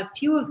quite a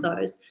few of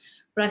those,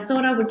 but I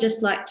thought I would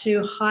just like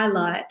to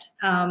highlight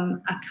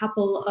a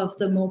couple of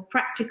the more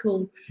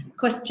practical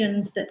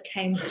questions that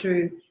came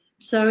through.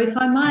 So if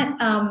I might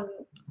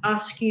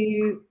ask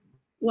you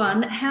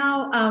one,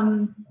 how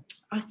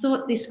I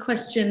thought this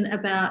question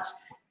about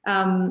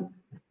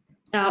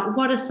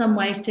what are some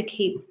ways to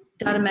keep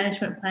data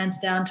management plans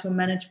down to a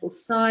manageable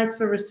size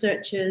for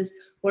researchers?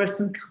 What are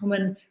some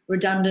common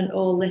redundant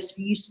or less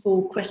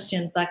useful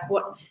questions, like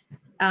what,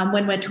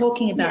 when we're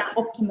talking about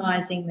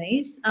optimizing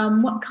these,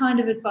 what kind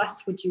of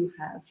advice would you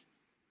have?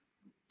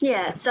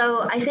 Yeah,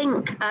 so I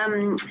think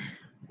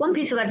one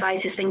piece of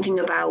advice is thinking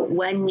about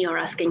when you're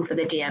asking for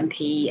the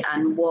DMP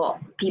and what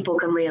people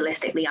can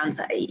realistically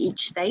answer at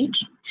each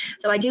stage.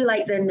 So I do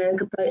like the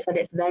NERC approach that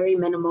it's very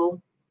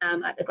minimal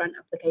at the grant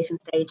application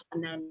stage,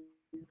 and then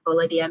full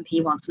a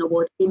DMP once an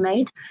award has been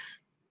made,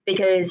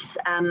 because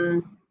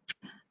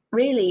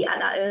really at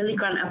that early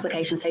grant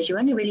application stage you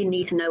only really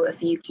need to know a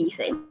few key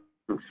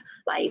things,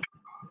 like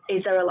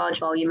is there a large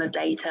volume of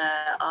data,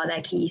 are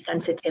there key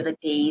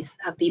sensitivities,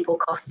 have people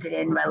costed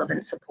in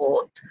relevant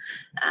support,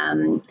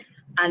 and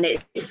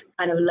it's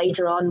kind of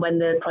later on when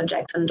the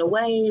project's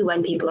underway,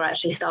 when people are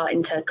actually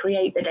starting to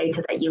create the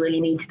data, that you really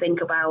need to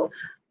think about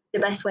the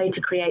best way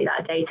to create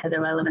that data,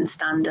 the relevant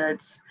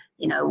standards,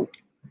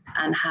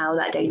 and how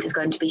that data is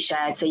going to be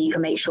shared, so you can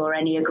make sure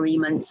any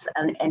agreements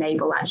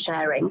enable that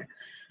sharing.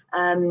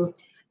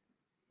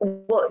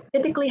 What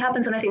typically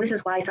happens, and I think this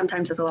is why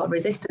sometimes there's a lot of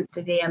resistance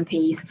to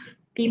DMPs,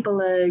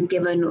 people are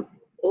given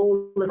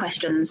all the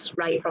questions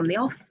right from the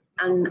off,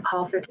 and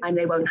half the time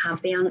they won't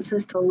have the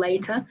answers till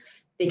later,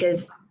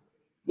 because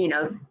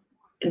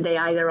they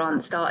either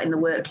aren't starting the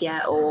work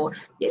yet, or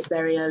it's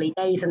very early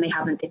days and they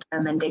haven't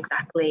determined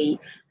exactly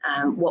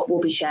what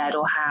will be shared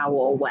or how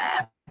or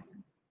where.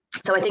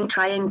 So I think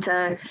trying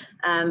to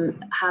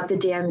have the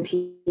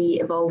DMP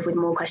evolve with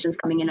more questions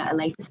coming in at a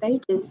later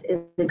stage is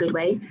a good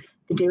way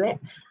to do it.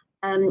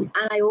 And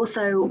I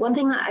also, one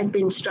thing that I've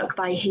been struck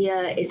by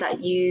here is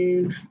that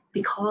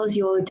because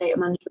your data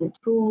management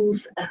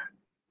tools are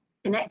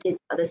connected to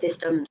other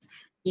systems,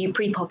 you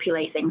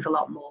pre-populate things a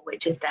lot more,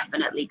 which is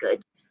definitely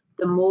good.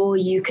 The more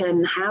you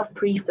can have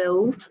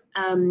pre-filled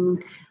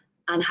and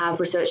have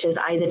researchers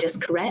either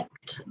just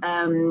correct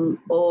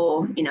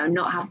or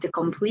not have to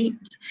complete,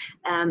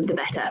 the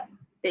better.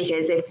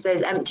 Because if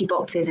there's empty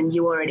boxes and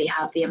you already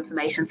have the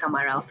information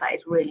somewhere else, that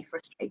is really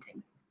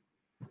frustrating.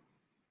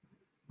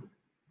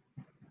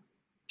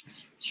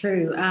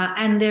 True,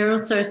 and there are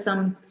also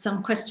some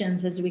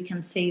questions, as we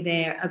can see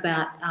there,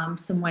 about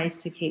some ways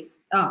to keep.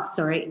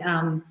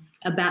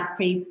 About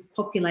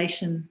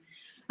pre-population.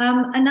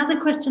 Another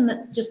question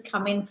that's just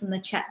come in from the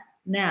chat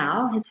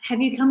now is: have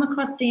you come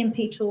across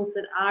DMP tools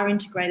that are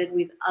integrated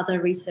with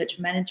other research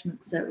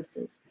management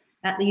services?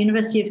 At the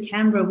University of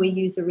Canberra, we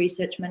use a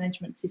research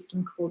management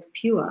system called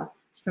Pure.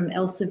 It's from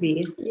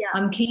Elsevier. Yeah.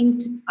 I'm keen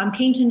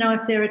to know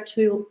if there are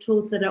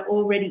tools that are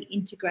already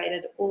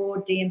integrated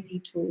or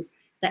DMP tools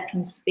that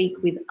can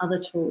speak with other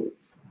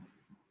tools.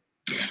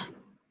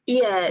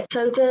 Yeah,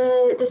 so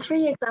the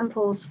three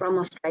examples from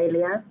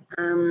Australia,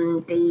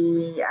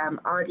 the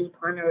RD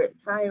planner at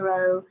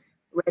CSIRO,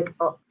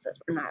 Redbox that's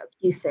run out of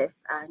QSIF,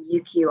 and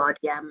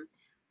UQRDM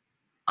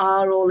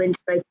are all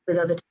integrated with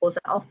other tools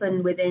that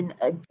often within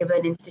a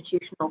given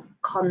institutional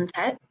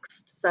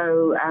context.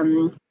 So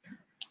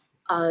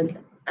the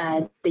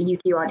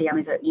UQRDM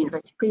is at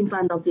University of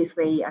Queensland,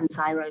 obviously, and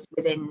CSIRO is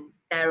within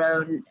their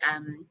own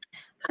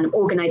kind of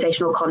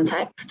organisational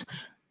context.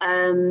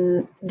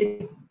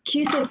 The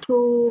QSIF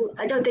tool,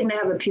 I don't think they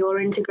have a pure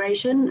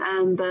integration,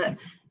 but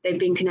they've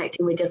been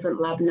connecting with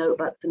different lab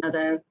notebooks and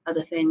other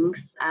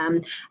things.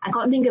 I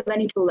can't think of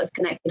any tool that's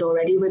connected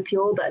already with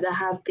Pure, but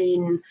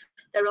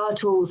there are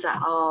tools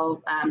that are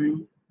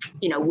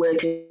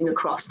working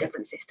across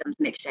different systems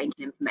and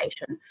exchanging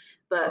information.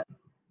 But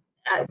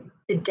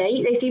to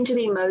date, they seem to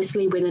be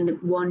mostly within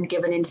one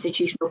given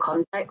institutional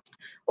context,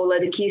 although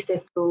the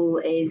QSIF tool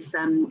is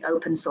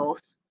open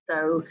source,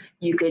 so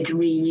you could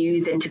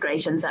reuse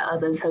integrations that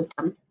others have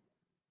done.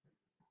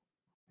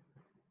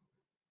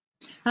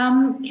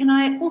 Can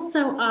I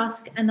also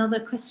ask another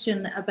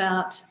question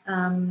about,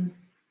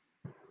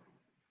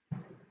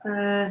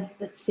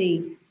 let's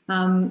see,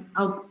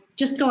 I'll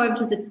just go over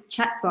to the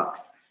chat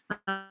box.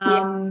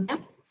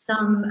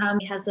 Some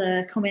has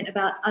a comment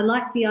about, I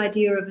like the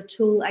idea of a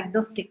tool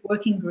agnostic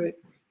working group.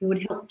 It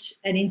would help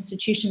an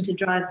institution to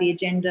drive the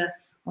agenda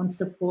on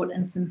support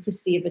and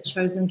simplicity of a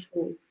chosen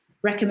tool.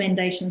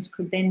 Recommendations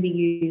could then be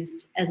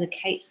used as a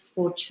case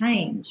for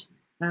change.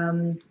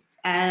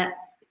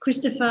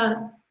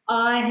 Christopher,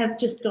 I have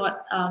just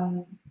got,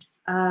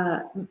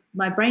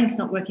 my brain's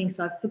not working,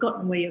 so I've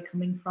forgotten where you're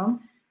coming from.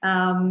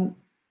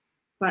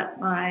 But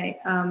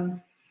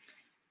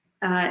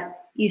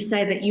you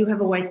say that you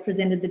have always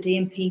presented the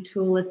DMP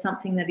tool as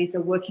something that is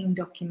a working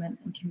document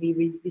and can be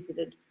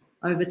revisited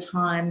over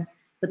time,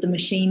 but the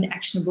machine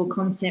actionable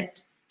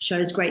concept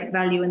shows great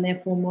value and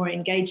therefore more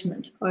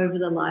engagement over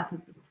the life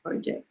of the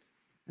project.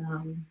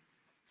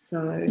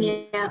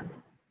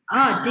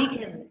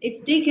 Deakin,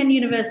 it's Deakin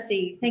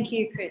University. Thank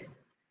you, Chris.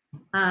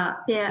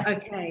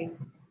 Okay.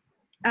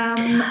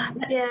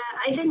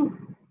 I think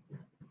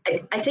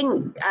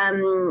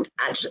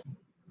actually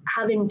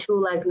having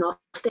tool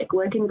agnostic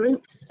working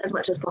groups as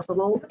much as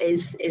possible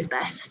is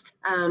best,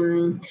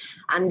 and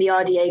the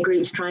RDA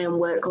groups try and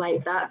work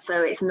like that.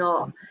 So it's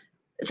not,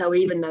 so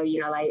even though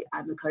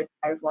I'm a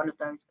co-chair of one of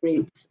those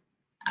groups,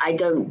 I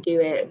don't do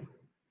it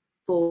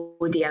for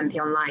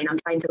DMPonline. I'm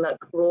trying to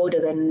look broader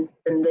than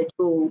the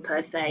tool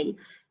per se,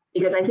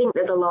 because I think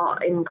there's a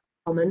lot in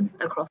common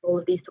across all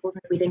of these tools.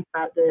 And if we think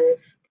about the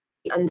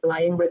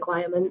underlying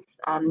requirements,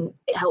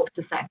 it helps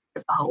the sector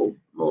as a whole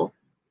more.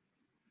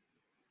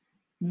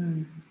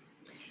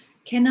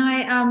 Can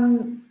I,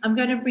 I'm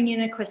going to bring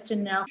in a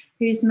question now,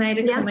 who's made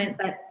a comment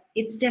that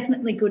it's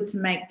definitely good to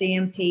make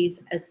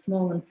DMPs as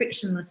small and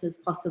frictionless as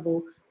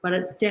possible, but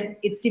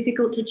it's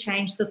difficult to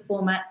change the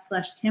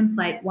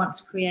format/template once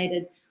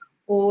created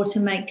or to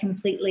make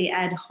completely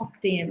ad hoc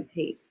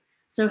DMPs.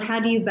 So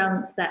how do you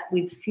balance that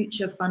with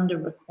future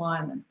funder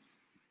requirements?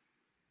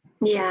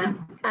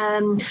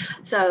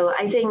 So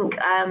I think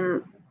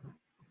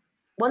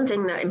one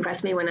thing that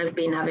impressed me when I've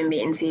been having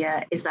meetings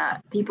here is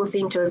that people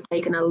seem to have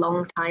taken a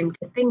long time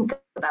to think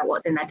about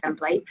what's in their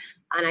template,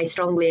 and I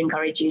strongly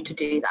encourage you to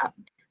do that.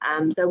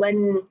 So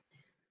when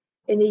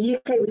in the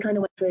UK we kind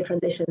of went through a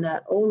transition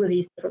that all of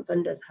these different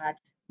funders had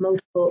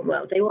multiple,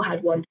 well, they all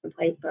had one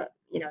template, but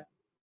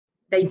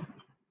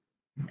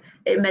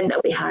it meant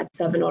that we had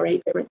 7 or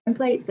 8 different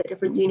templates that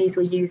different unis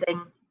were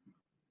using.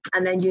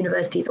 And then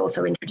universities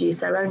also introduced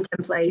their own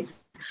templates,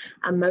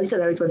 and most of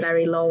those were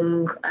very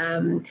long.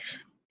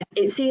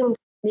 It seemed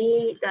to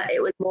me that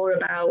it was more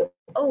about,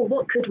 oh,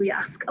 what could we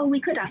ask? Oh, we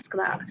could ask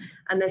that.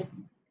 And there's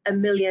a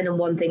million and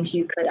one things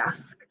you could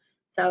ask.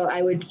 So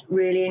I would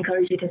really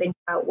encourage you to think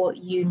about what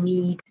you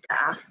need to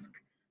ask,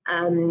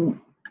 and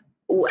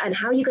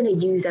how you're going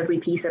to use every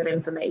piece of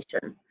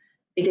information.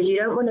 Because you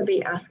don't want to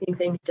be asking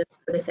things just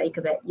for the sake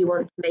of it. You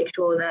want to make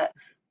sure that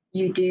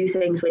you do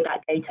things with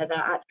that data,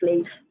 that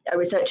actually a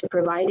researcher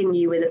providing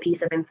you with a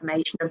piece of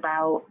information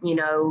about,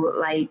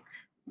 like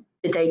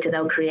the data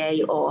they'll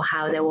create or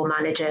how they will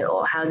manage it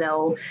or how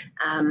they'll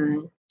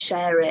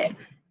share it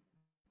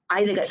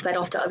either gets fed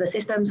off to other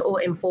systems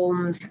or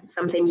informs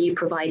something you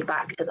provide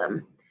back to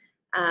them.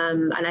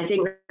 And I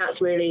think that's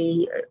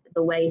really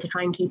the way to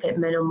try and keep it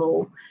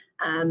minimal.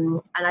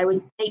 And I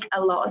would take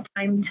a lot of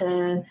time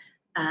to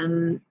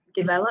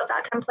develop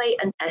that template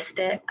and test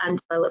it and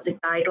develop the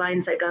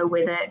guidelines that go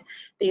with it,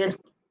 because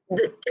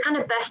the kind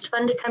of best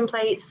funded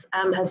templates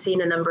have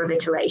seen a number of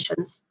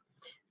iterations.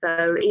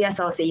 So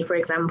ESRC, for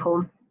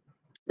example,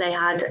 they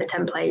had a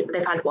template,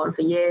 they've had one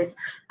for years,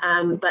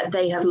 but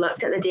they have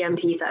looked at the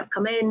DMPs that have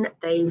come in,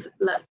 they've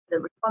looked at the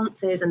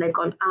responses and they've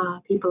gone,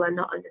 people are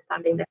not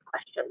understanding this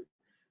question.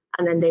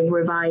 And then they've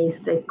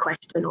revised the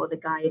question or the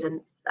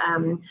guidance.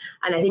 And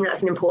I think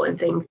that's an important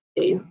thing to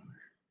do.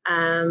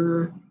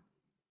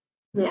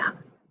 Yeah.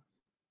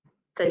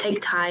 So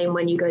take time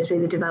when you go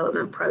through the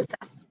development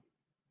process.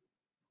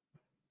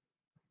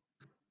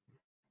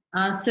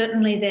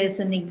 Certainly there's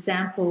an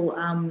example,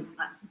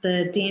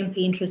 the DMP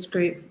interest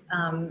group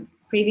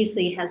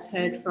previously has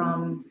heard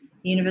from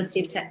the University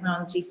of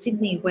Technology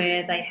Sydney,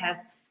 where they have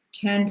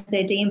turned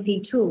their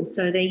DMP tool.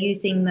 So they're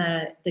using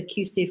the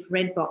QCIF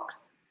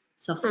Redbox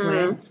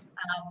software,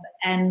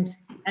 and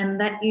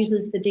that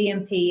uses the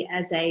DMP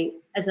as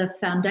a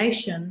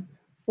foundation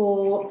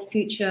for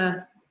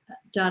future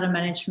data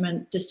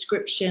management,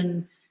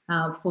 description,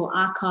 for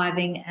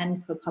archiving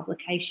and for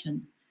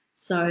publication.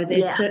 So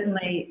there's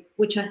certainly,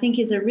 which I think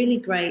is a really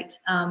great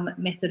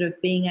method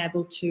of being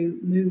able to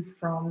move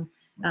from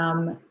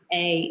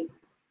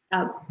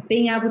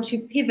being able to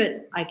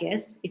pivot, I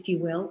guess, if you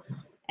will,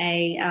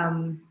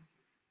 an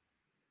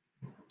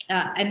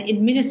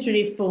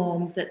administrative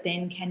form that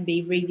then can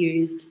be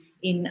reused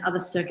in other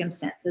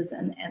circumstances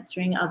and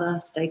answering other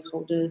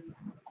stakeholder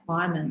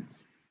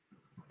requirements.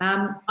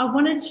 I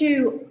wanted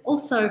to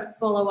also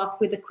follow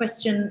up with a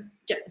question.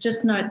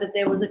 Just note that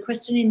there was a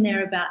question in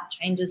there about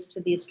changes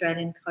to the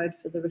Australian Code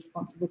for the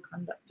Responsible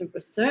Conduct of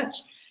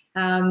Research,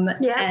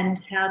 and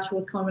how to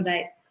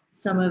accommodate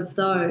some of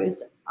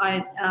those.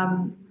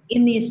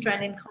 In the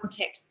Australian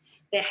context,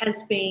 there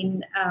has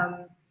been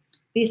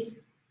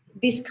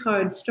this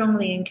code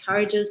strongly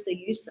encourages the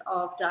use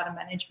of data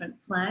management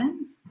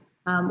plans,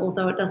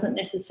 although it doesn't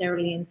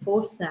necessarily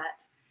enforce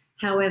that.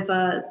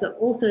 However, the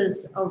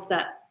authors of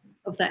that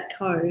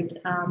code,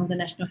 the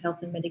National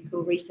Health and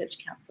Medical Research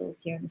Council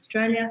here in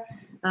Australia,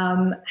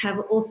 have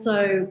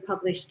also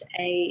published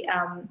a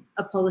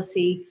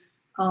policy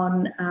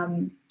on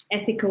an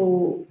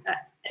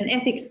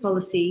ethics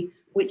policy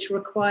which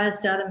requires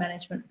data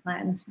management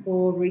plans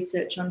for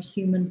research on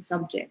human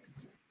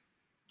subjects.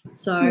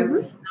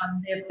 So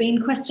there have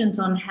been questions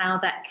on how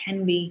that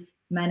can be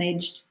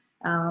managed,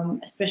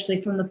 especially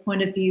from the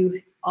point of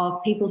view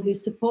of people who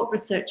support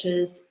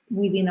researchers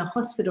within a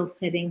hospital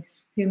setting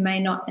who may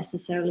not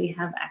necessarily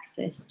have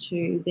access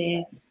to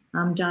their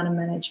data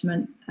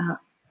management.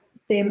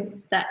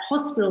 That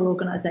hospital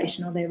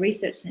organisation or their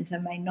research centre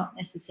may not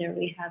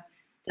necessarily have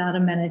data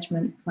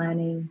management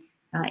planning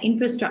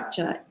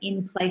infrastructure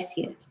in place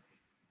yet.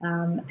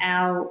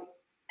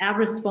 Our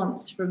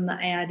response from the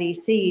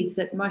ARDC is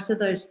that most of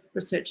those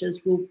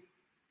researchers will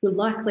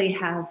likely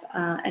have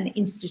an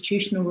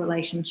institutional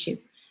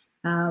relationship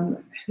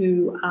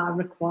who are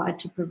required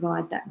to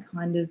provide that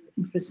kind of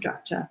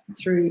infrastructure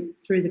through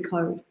the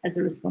code as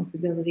a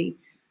responsibility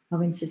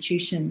of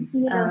institutions.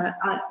 But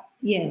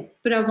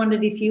I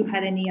wondered if you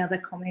had any other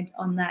comment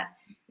on that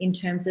in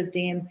terms of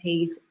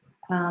DMPs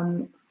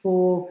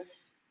for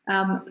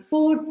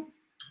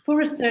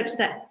research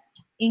that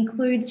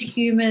includes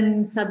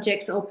human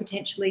subjects or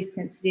potentially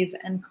sensitive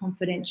and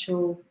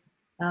confidential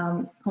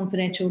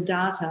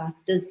data.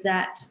 Does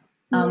that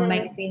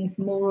make things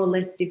more or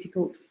less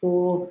difficult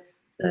for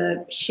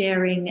the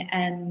sharing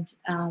and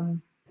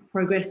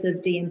progress of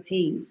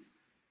DMPs?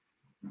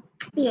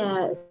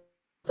 Yeah,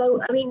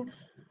 so I mean,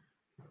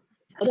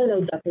 I don't know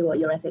exactly what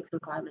your ethics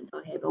requirements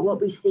are here, but what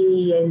we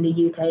see in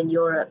the UK and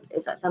Europe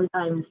is that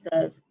sometimes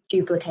there's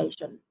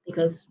duplication,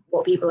 because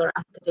what people are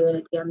asked to do in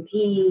a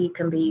DMP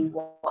can be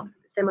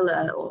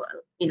similar or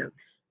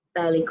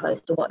fairly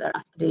close to what they're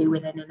asked to do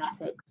within an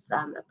ethics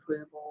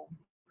approval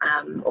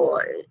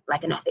or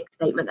like an ethics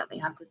statement that they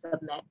have to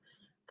submit.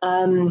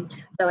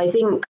 So I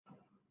think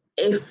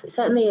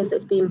certainly if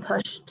it's being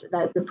pushed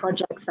that the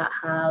projects that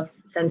have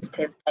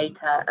sensitive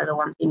data are the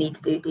ones you need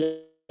to do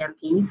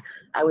DMPs,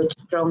 I would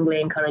strongly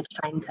encourage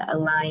trying to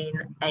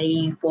align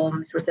any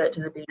forms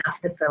researchers are being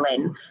asked to fill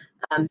in,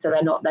 so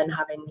they're not then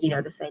having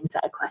the same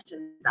set of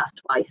questions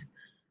asked twice.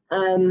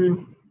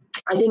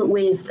 I think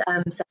with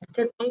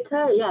sensitive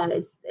data,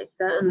 it's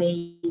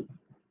certainly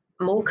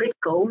more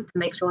critical to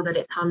make sure that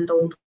it's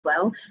handled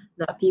well,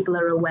 that people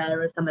are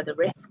aware of some of the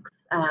risks,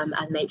 and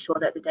make sure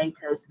that the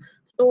data is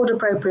stored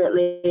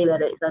appropriately,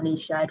 that it's only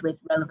shared with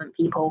relevant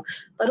people.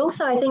 But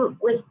also I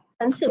think with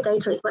sensitive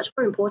data, it's much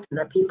more important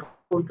that people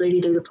really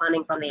do the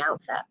planning from the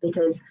outset,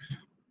 because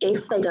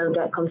if they don't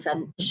get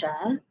consent to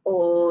share,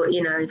 or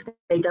if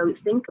they don't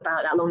think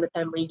about that longer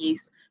term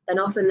reuse, then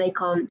often they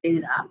can't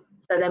do that.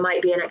 So there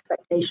might be an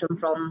expectation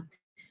from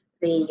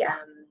the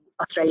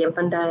Australian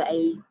funder,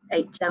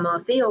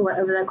 HMRC or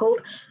whatever they're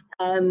called,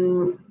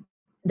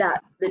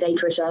 that the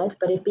data are shared.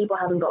 But if people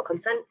haven't got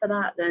consent for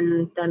that,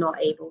 then they're not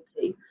able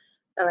to.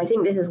 So I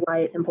think this is why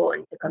it's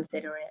important to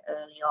consider it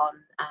early on,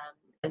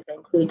 and to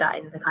include that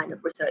in the kind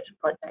of research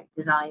project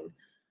design.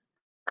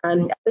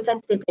 With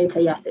sensitive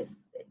data, yes, it's,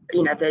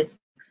 there's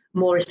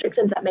more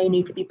restrictions that may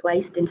need to be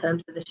placed in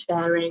terms of the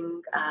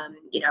sharing,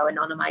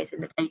 anonymizing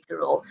the data,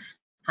 or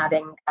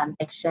having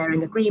data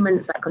sharing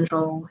agreements that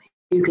control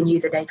who can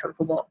use the data and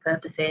for what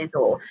purposes,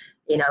 or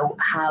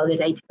how the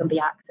data can be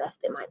accessed.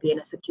 It might be in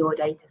a secure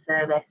data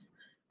service.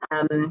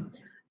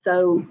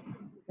 So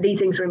these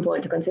things are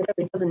important to consider.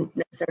 It doesn't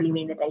necessarily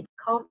mean the data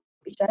can't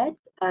be shared,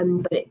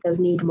 but it does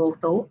need more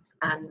thought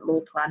and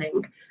more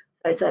planning.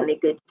 So it's certainly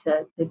good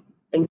to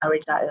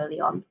encourage that early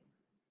on.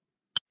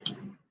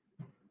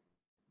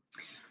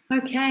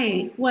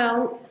 Okay,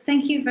 well,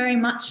 thank you very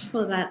much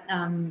for that,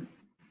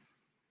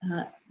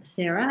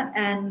 Sarah.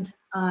 And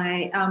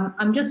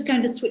I'm just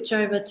going to switch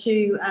over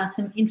to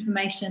some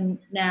information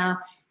now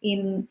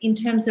in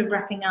terms of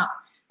wrapping up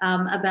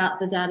about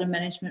the data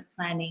management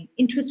planning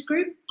interest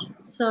group.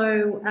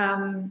 So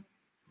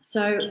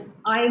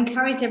I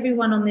encourage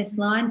everyone on this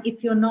line,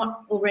 if you're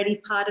not already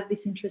part of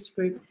this interest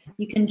group,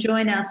 you can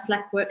join our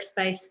Slack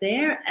workspace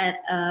there at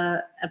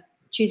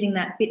choosing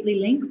that bit.ly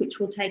link, which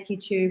will take you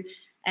to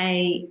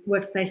a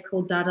workspace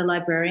called Data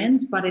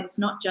Librarians, but it's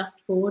not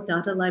just for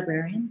data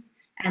librarians.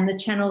 And the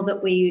channel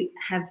that we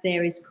have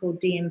there is called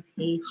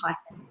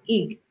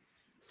DMP-IG.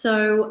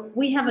 So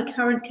we have a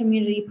current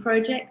community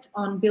project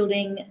on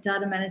building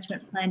data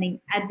management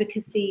planning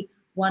advocacy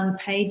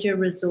one-pager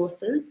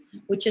resources,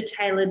 which are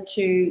tailored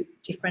to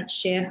different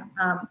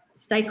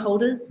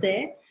stakeholders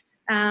there.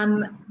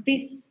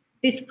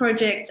 This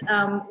project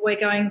we're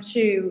going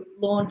to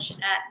launch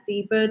at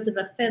the Birds of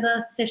a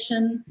Feather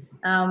session,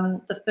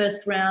 the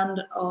first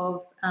round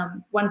of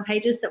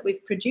one-pagers that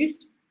we've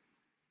produced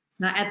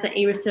at the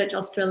eResearch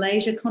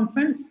Australasia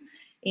conference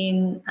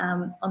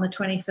on the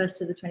 21st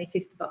to the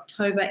 25th of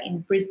October in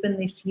Brisbane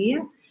this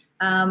year.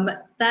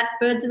 That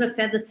Birds of a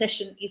Feather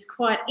session is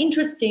quite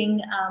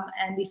interesting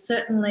and is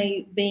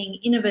certainly being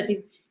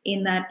innovative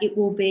in that it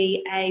will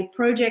be a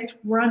Project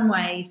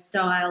Runway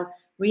style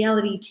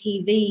reality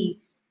TV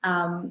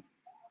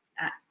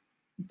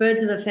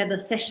Birds of a Feather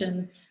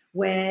session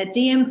where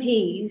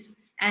DMPs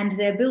and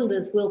their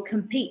builders will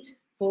compete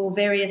for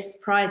various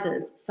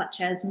prizes such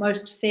as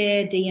Most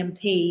Fair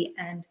DMP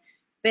and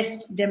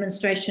Best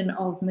Demonstration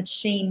of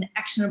Machine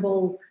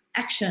Actionable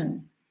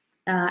Action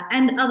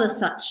and other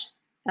such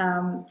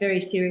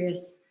very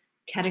serious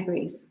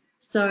categories.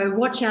 So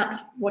watch out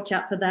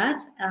for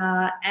that,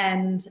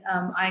 and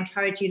I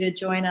encourage you to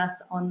join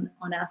us on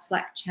our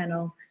Slack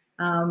channel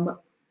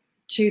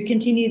to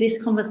continue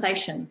this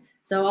conversation.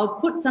 So I'll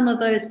put some of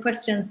those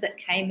questions that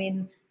came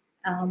in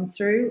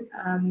through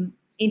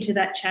into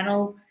that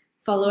channel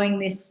following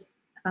this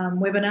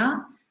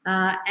webinar,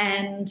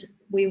 and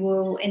we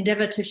will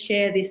endeavour to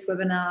share this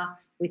webinar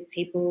with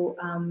people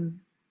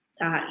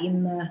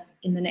in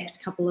the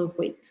next couple of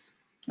weeks.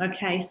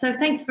 Okay, so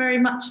thanks very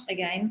much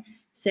again,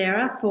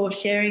 Sarah, for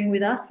sharing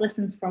with us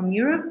lessons from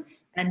Europe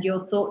and your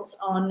thoughts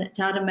on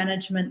data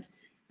management,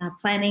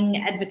 planning,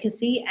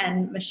 advocacy,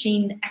 and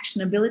machine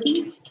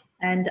actionability.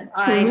 And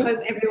I hope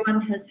everyone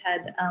has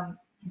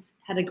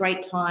had a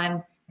great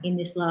time in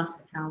this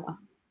last hour.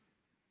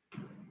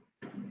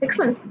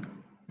 Excellent.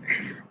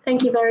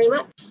 Thank you very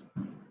much.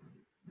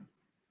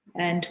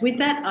 And with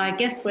that, I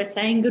guess we're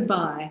saying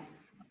goodbye.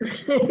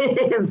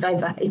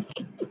 Bye-bye.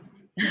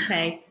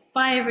 Okay.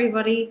 Bye,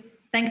 everybody.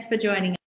 Thanks for joining us.